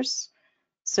pictures.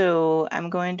 So I'm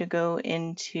going to go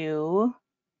into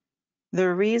the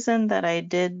reason that I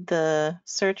did the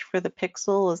search for the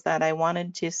pixel is that I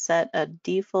wanted to set a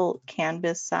default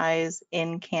canvas size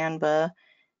in Canva,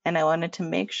 and I wanted to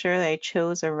make sure that I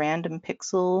chose a random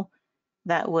pixel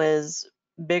that was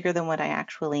bigger than what I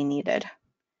actually needed.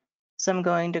 So I'm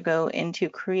going to go into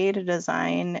create a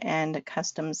design and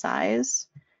custom size,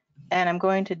 and I'm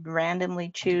going to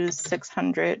randomly choose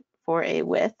 600 for a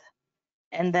width,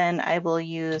 and then I will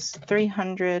use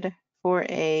 300 for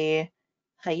a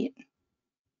height.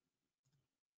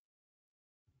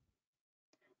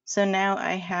 So now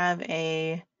I have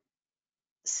a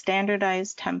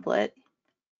standardized template.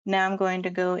 Now I'm going to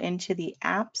go into the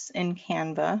apps in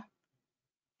Canva,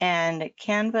 and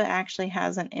Canva actually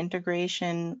has an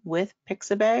integration with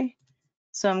Pixabay.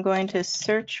 So I'm going to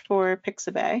search for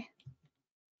Pixabay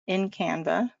in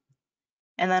Canva,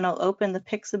 and then I'll open the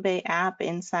Pixabay app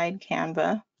inside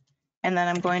Canva, and then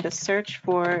I'm going to search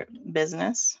for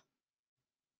business.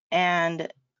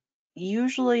 And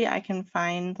usually I can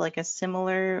find like a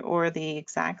similar or the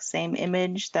exact same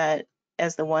image that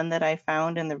as the one that I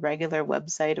found in the regular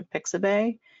website of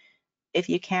Pixabay. If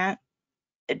you can't,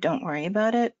 don't worry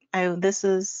about it. In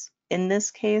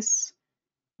this case,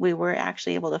 we were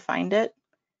actually able to find it.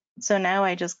 So now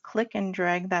I just click and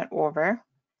drag that over.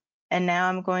 And now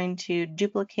I'm going to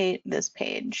duplicate this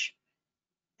page.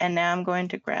 And now I'm going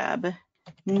to grab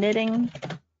knitting.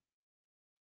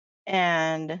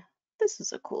 And this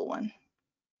is a cool one.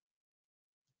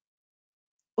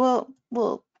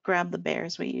 We'll grab the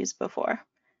bears we used before.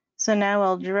 So now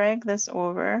I'll drag this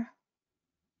over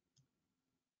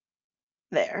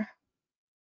there.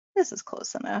 This is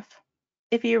close enough.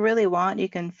 If you really want, you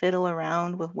can fiddle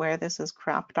around with where this is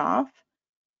cropped off,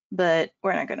 but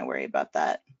we're not going to worry about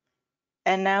that.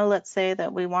 And now let's say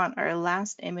that we want our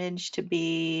last image to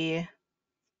be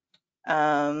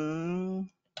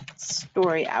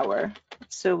story hour.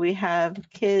 So we have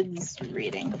kids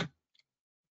reading.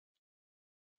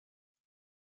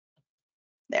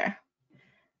 There.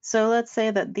 So let's say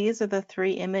that these are the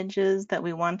 3 images that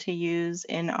we want to use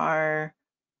in our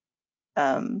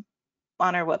on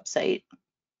our website.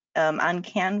 On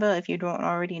Canva, if you don't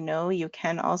already know, you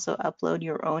can also upload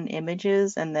your own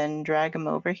images and then drag them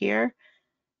over here.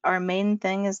 Our main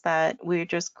thing is that we're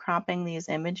just cropping these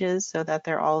images so that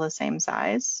they're all the same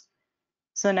size.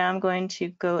 So now I'm going to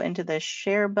go into the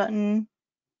share button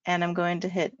and I'm going to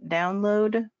hit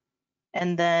download.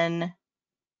 And then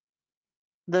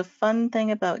the fun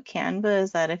thing about Canva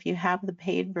is that if you have the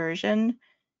paid version,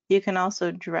 you can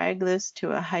also drag this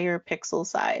to a higher pixel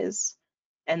size.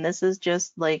 And this is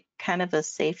just like kind of a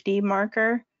safety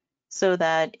marker so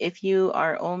that if you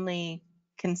are only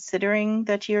considering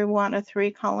that you want a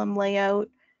 3-column layout,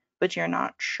 but you're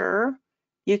not sure,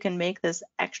 you can make this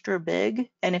extra big.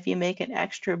 And if you make it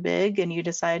extra big and you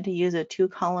decide to use a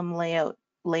 2-column layout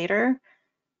later,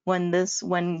 when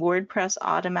WordPress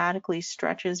automatically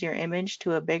stretches your image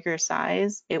to a bigger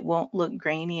size, it won't look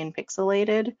grainy and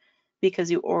pixelated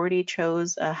because you already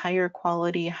chose a higher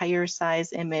quality, higher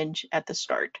size image at the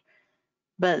start.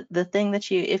 But the thing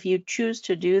that if you choose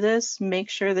to do this, make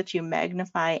sure that you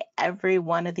magnify every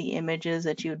one of the images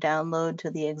that you download to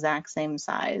the exact same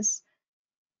size.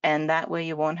 And that way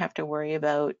you won't have to worry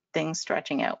about things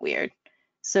stretching out weird.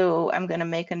 So I'm going to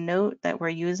make a note that we're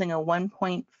using a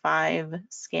 1.5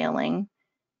 scaling.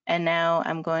 And now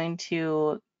I'm going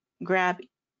to grab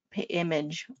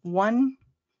image 1,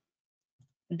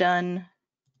 done,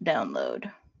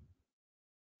 download.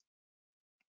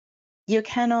 You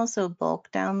can also bulk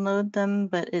download them,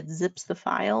 but it zips the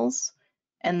files,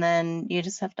 and then you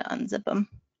just have to unzip them.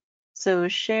 So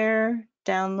share,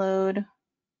 download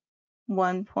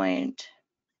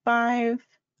 1.5,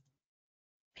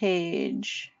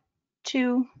 page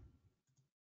 2,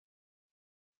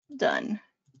 done,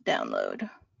 download.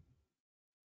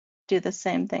 Do the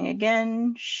same thing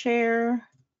again, share,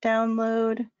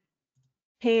 download,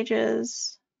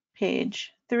 pages,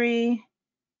 page 3.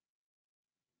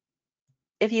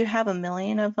 If you have a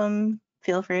million of them,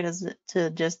 feel free to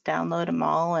just download them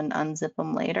all and unzip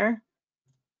them later.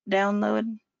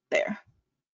 Download, there.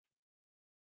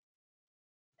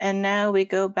 And now we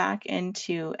go back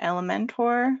into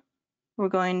Elementor. We're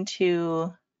going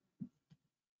to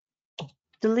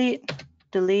delete,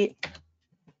 delete,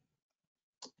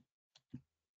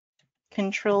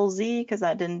 Control Z because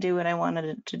that didn't do what I wanted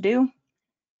it to do.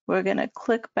 We're going to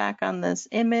click back on this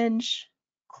image,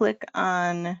 click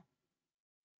on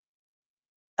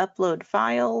Upload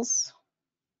Files,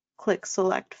 click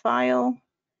Select File.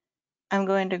 I'm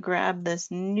going to grab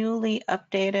this newly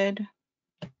updated.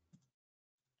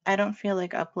 I don't feel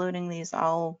like uploading these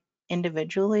all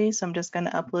individually, so I'm just going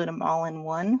to upload them all in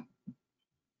one.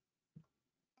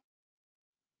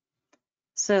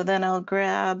 So then I'll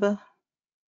grab,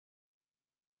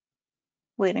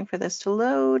 waiting for this to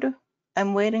load.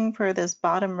 I'm waiting for this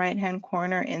bottom right-hand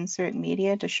corner insert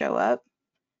media to show up.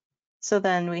 So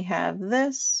then we have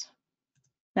this.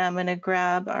 Now I'm going to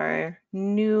grab our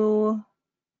new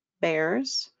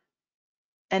bears.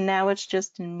 And now it's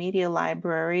just in media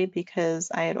library because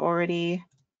I had already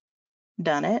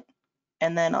done it.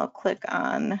 And then I'll click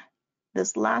on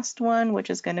this last one, which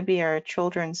is going to be our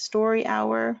children's story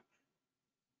hour.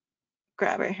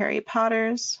 Grab our Harry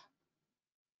Potters.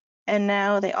 And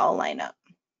now they all line up.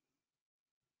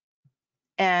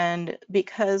 And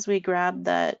because we grabbed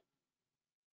that,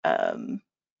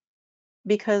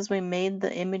 because we made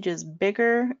the images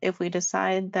bigger, if we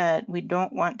decide that we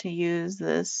don't want to use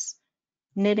this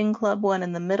knitting club one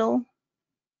in the middle,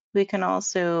 we can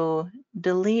also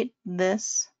delete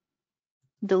this,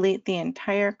 delete the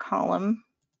entire column,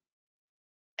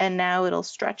 and now it'll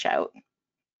stretch out.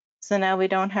 So now we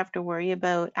don't have to worry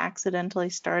about accidentally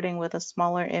starting with a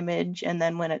smaller image and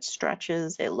then when it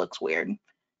stretches, it looks weird.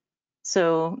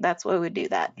 So that's why we do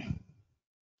that.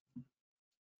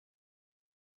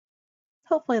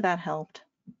 Hopefully that helped.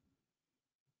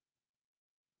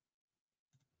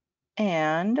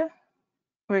 And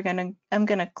I'm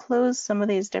gonna close some of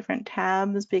these different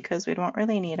tabs because we don't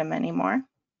really need them anymore.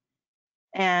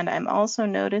 And I'm also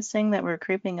noticing that we're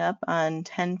creeping up on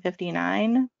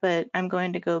 10:59, but I'm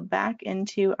going to go back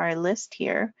into our list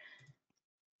here.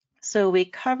 So we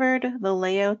covered the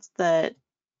layouts that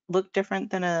look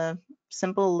different than a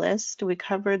simple list. We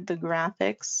covered the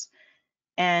graphics.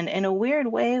 And in a weird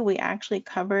way, we actually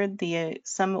covered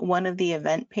one of the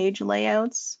event page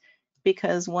layouts,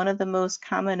 because one of the most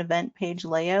common event page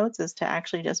layouts is to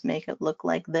actually just make it look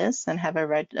like this and have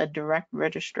a direct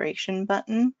registration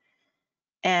button.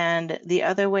 And the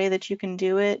other way that you can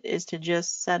do it is to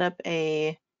just set up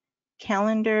a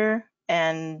calendar.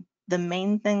 And the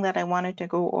main thing that I wanted to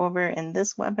go over in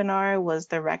this webinar was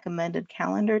the recommended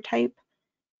calendar type.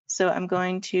 So I'm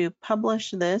going to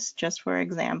publish this just for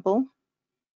example.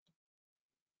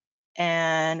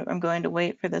 And I'm going to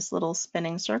wait for this little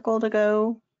spinning circle to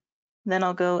go. Then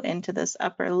I'll go into this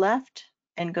upper left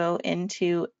and go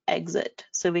into exit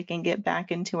so we can get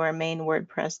back into our main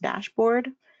WordPress dashboard.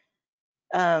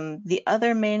 The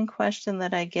other main question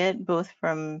that I get both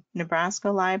from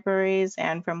Nebraska libraries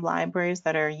and from libraries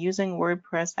that are using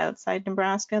WordPress outside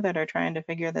Nebraska that are trying to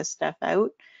figure this stuff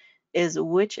out is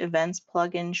which events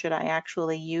plugin should I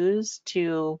actually use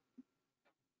to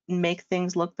make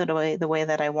things look the way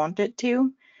that I want it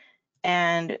to.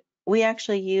 And we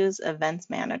actually use Events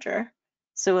Manager.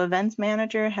 So Events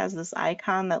Manager has this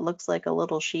icon that looks like a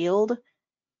little shield.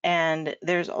 And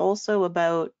there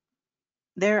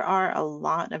are a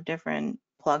lot of different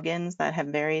plugins that have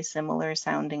very similar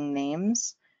sounding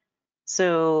names.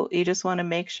 So you just want to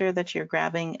make sure that you're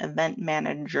grabbing Event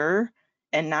Manager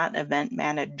and not Event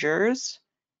Managers.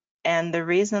 And the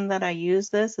reason that I use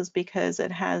this is because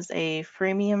it has a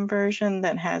freemium version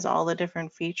that has all the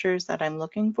different features that I'm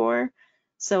looking for.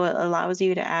 So it allows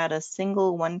you to add a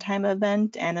single one-time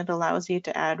event, and it allows you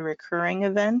to add recurring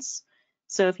events.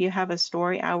 So if you have a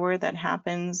story hour that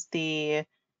happens the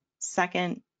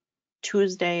second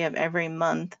Tuesday of every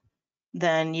month,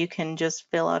 then you can just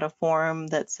fill out a form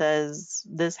that says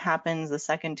this happens the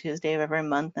second Tuesday of every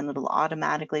month, and it'll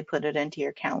automatically put it into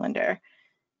your calendar.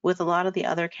 With a lot of the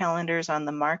other calendars on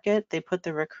the market, they put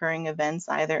the recurring events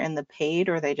either in the paid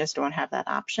or they just don't have that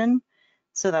option.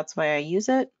 So that's why I use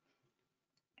it.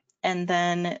 And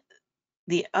then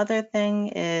the other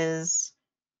thing is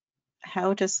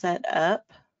how to set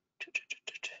up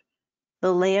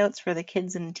the layouts for the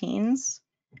kids and teens.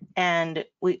 And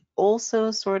we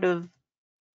also sort of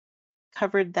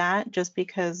covered that just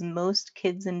because most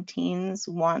kids and teens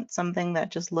want something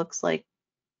that just looks like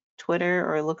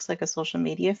Twitter or looks like a social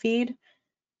media feed.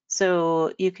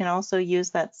 So you can also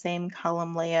use that same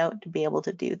column layout to be able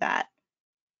to do that.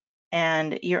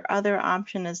 And your other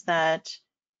option is that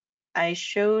I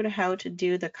showed how to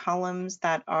do the columns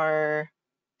that are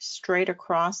straight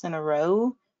across in a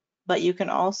row, but you can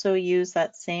also use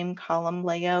that same column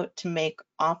layout to make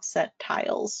offset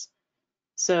tiles.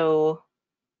 So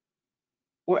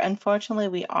unfortunately,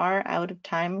 we are out of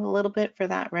time a little bit for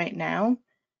that right now,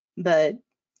 but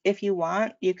if you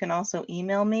want, you can also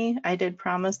email me. I did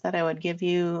promise that I would give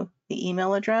you the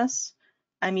email address.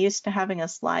 I'm used to having a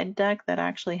slide deck that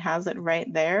actually has it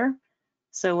right there.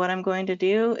 So what I'm going to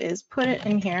do is put it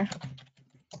in here.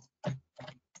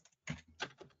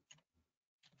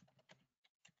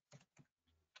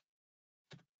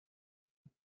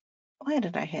 Why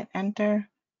did I hit enter?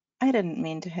 I didn't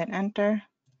mean to hit enter.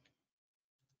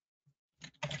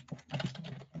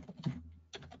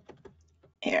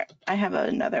 Here, I have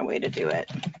another way to do it.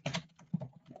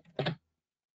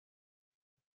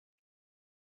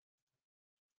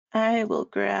 I will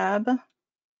grab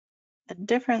a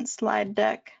different slide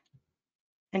deck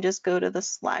and just go to the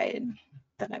slide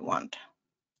that I want.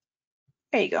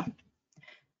 There you go.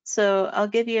 So I'll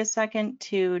give you a second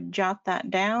to jot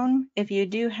that down. If you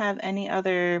do have any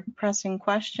other pressing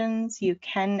questions, you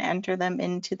can enter them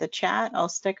into the chat. I'll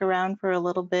stick around for a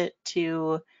little bit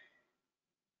to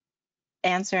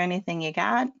answer anything you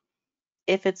got.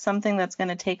 If it's something that's going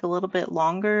to take a little bit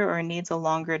longer or needs a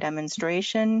longer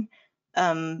demonstration,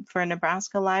 for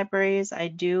Nebraska libraries,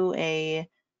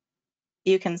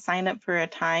 you can sign up for a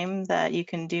time that you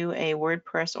can do a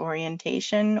WordPress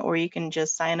orientation, or you can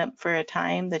just sign up for a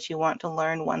time that you want to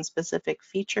learn one specific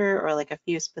feature or like a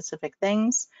few specific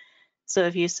things. So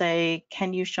if you say,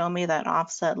 can you show me that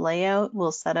offset layout,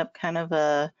 we'll set up kind of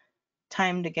a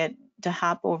time to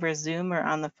hop over Zoom or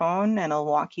on the phone, and I'll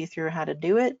walk you through how to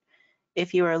do it.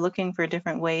 If you are looking for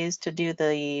different ways to do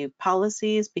the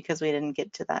policies, because we didn't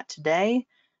get to that today,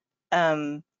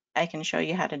 I can show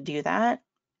you how to do that,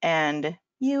 and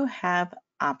you have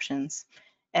options.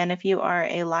 And if you are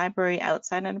a library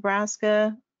outside of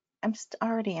Nebraska, I'm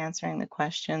already answering the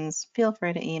questions. Feel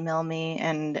free to email me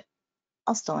and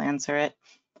I'll still answer it.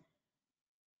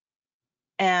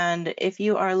 And if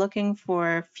you are looking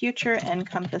for future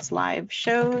NCompass Live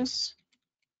shows,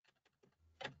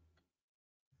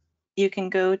 you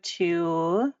can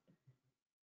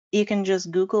just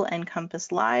Google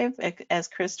NCompass Live. As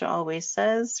Krista always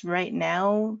says, right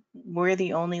now, we're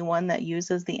the only one that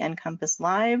uses the NCompass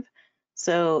Live,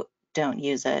 so don't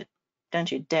use it.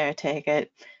 Don't you dare take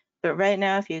it. But right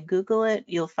now, if you Google it,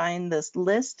 you'll find this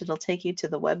list. It'll take you to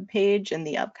the web page and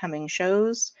the upcoming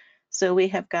shows. So we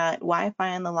have got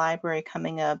Wi-Fi in the library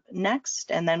coming up next,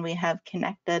 and then we have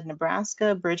Connected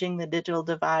Nebraska, Bridging the Digital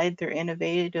Divide Through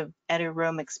Innovative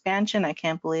Edu-Roam Expansion. I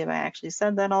can't believe I actually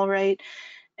said that all right.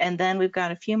 And then we've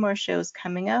got a few more shows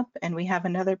coming up, and we have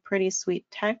another Pretty Sweet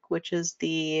Tech, which is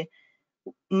the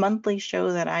monthly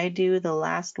show that I do the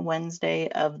last Wednesday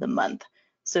of the month.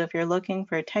 So if you're looking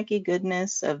for techie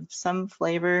goodness of some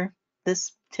flavor,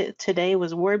 today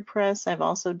was WordPress. I've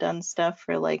also done stuff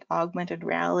for like augmented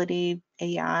reality,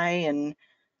 AI, and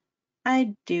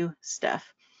I do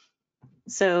stuff.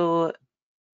 So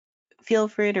feel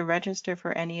free to register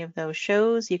for any of those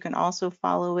shows. You can also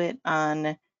follow it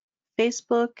on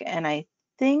Facebook, and I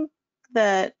think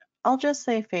that I'll just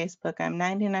say Facebook. I'm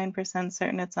 99%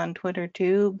 certain it's on Twitter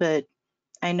too, but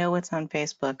I know it's on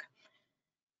Facebook.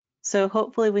 So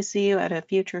hopefully we see you at a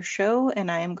future show, and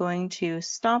I am going to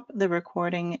stop the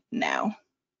recording now.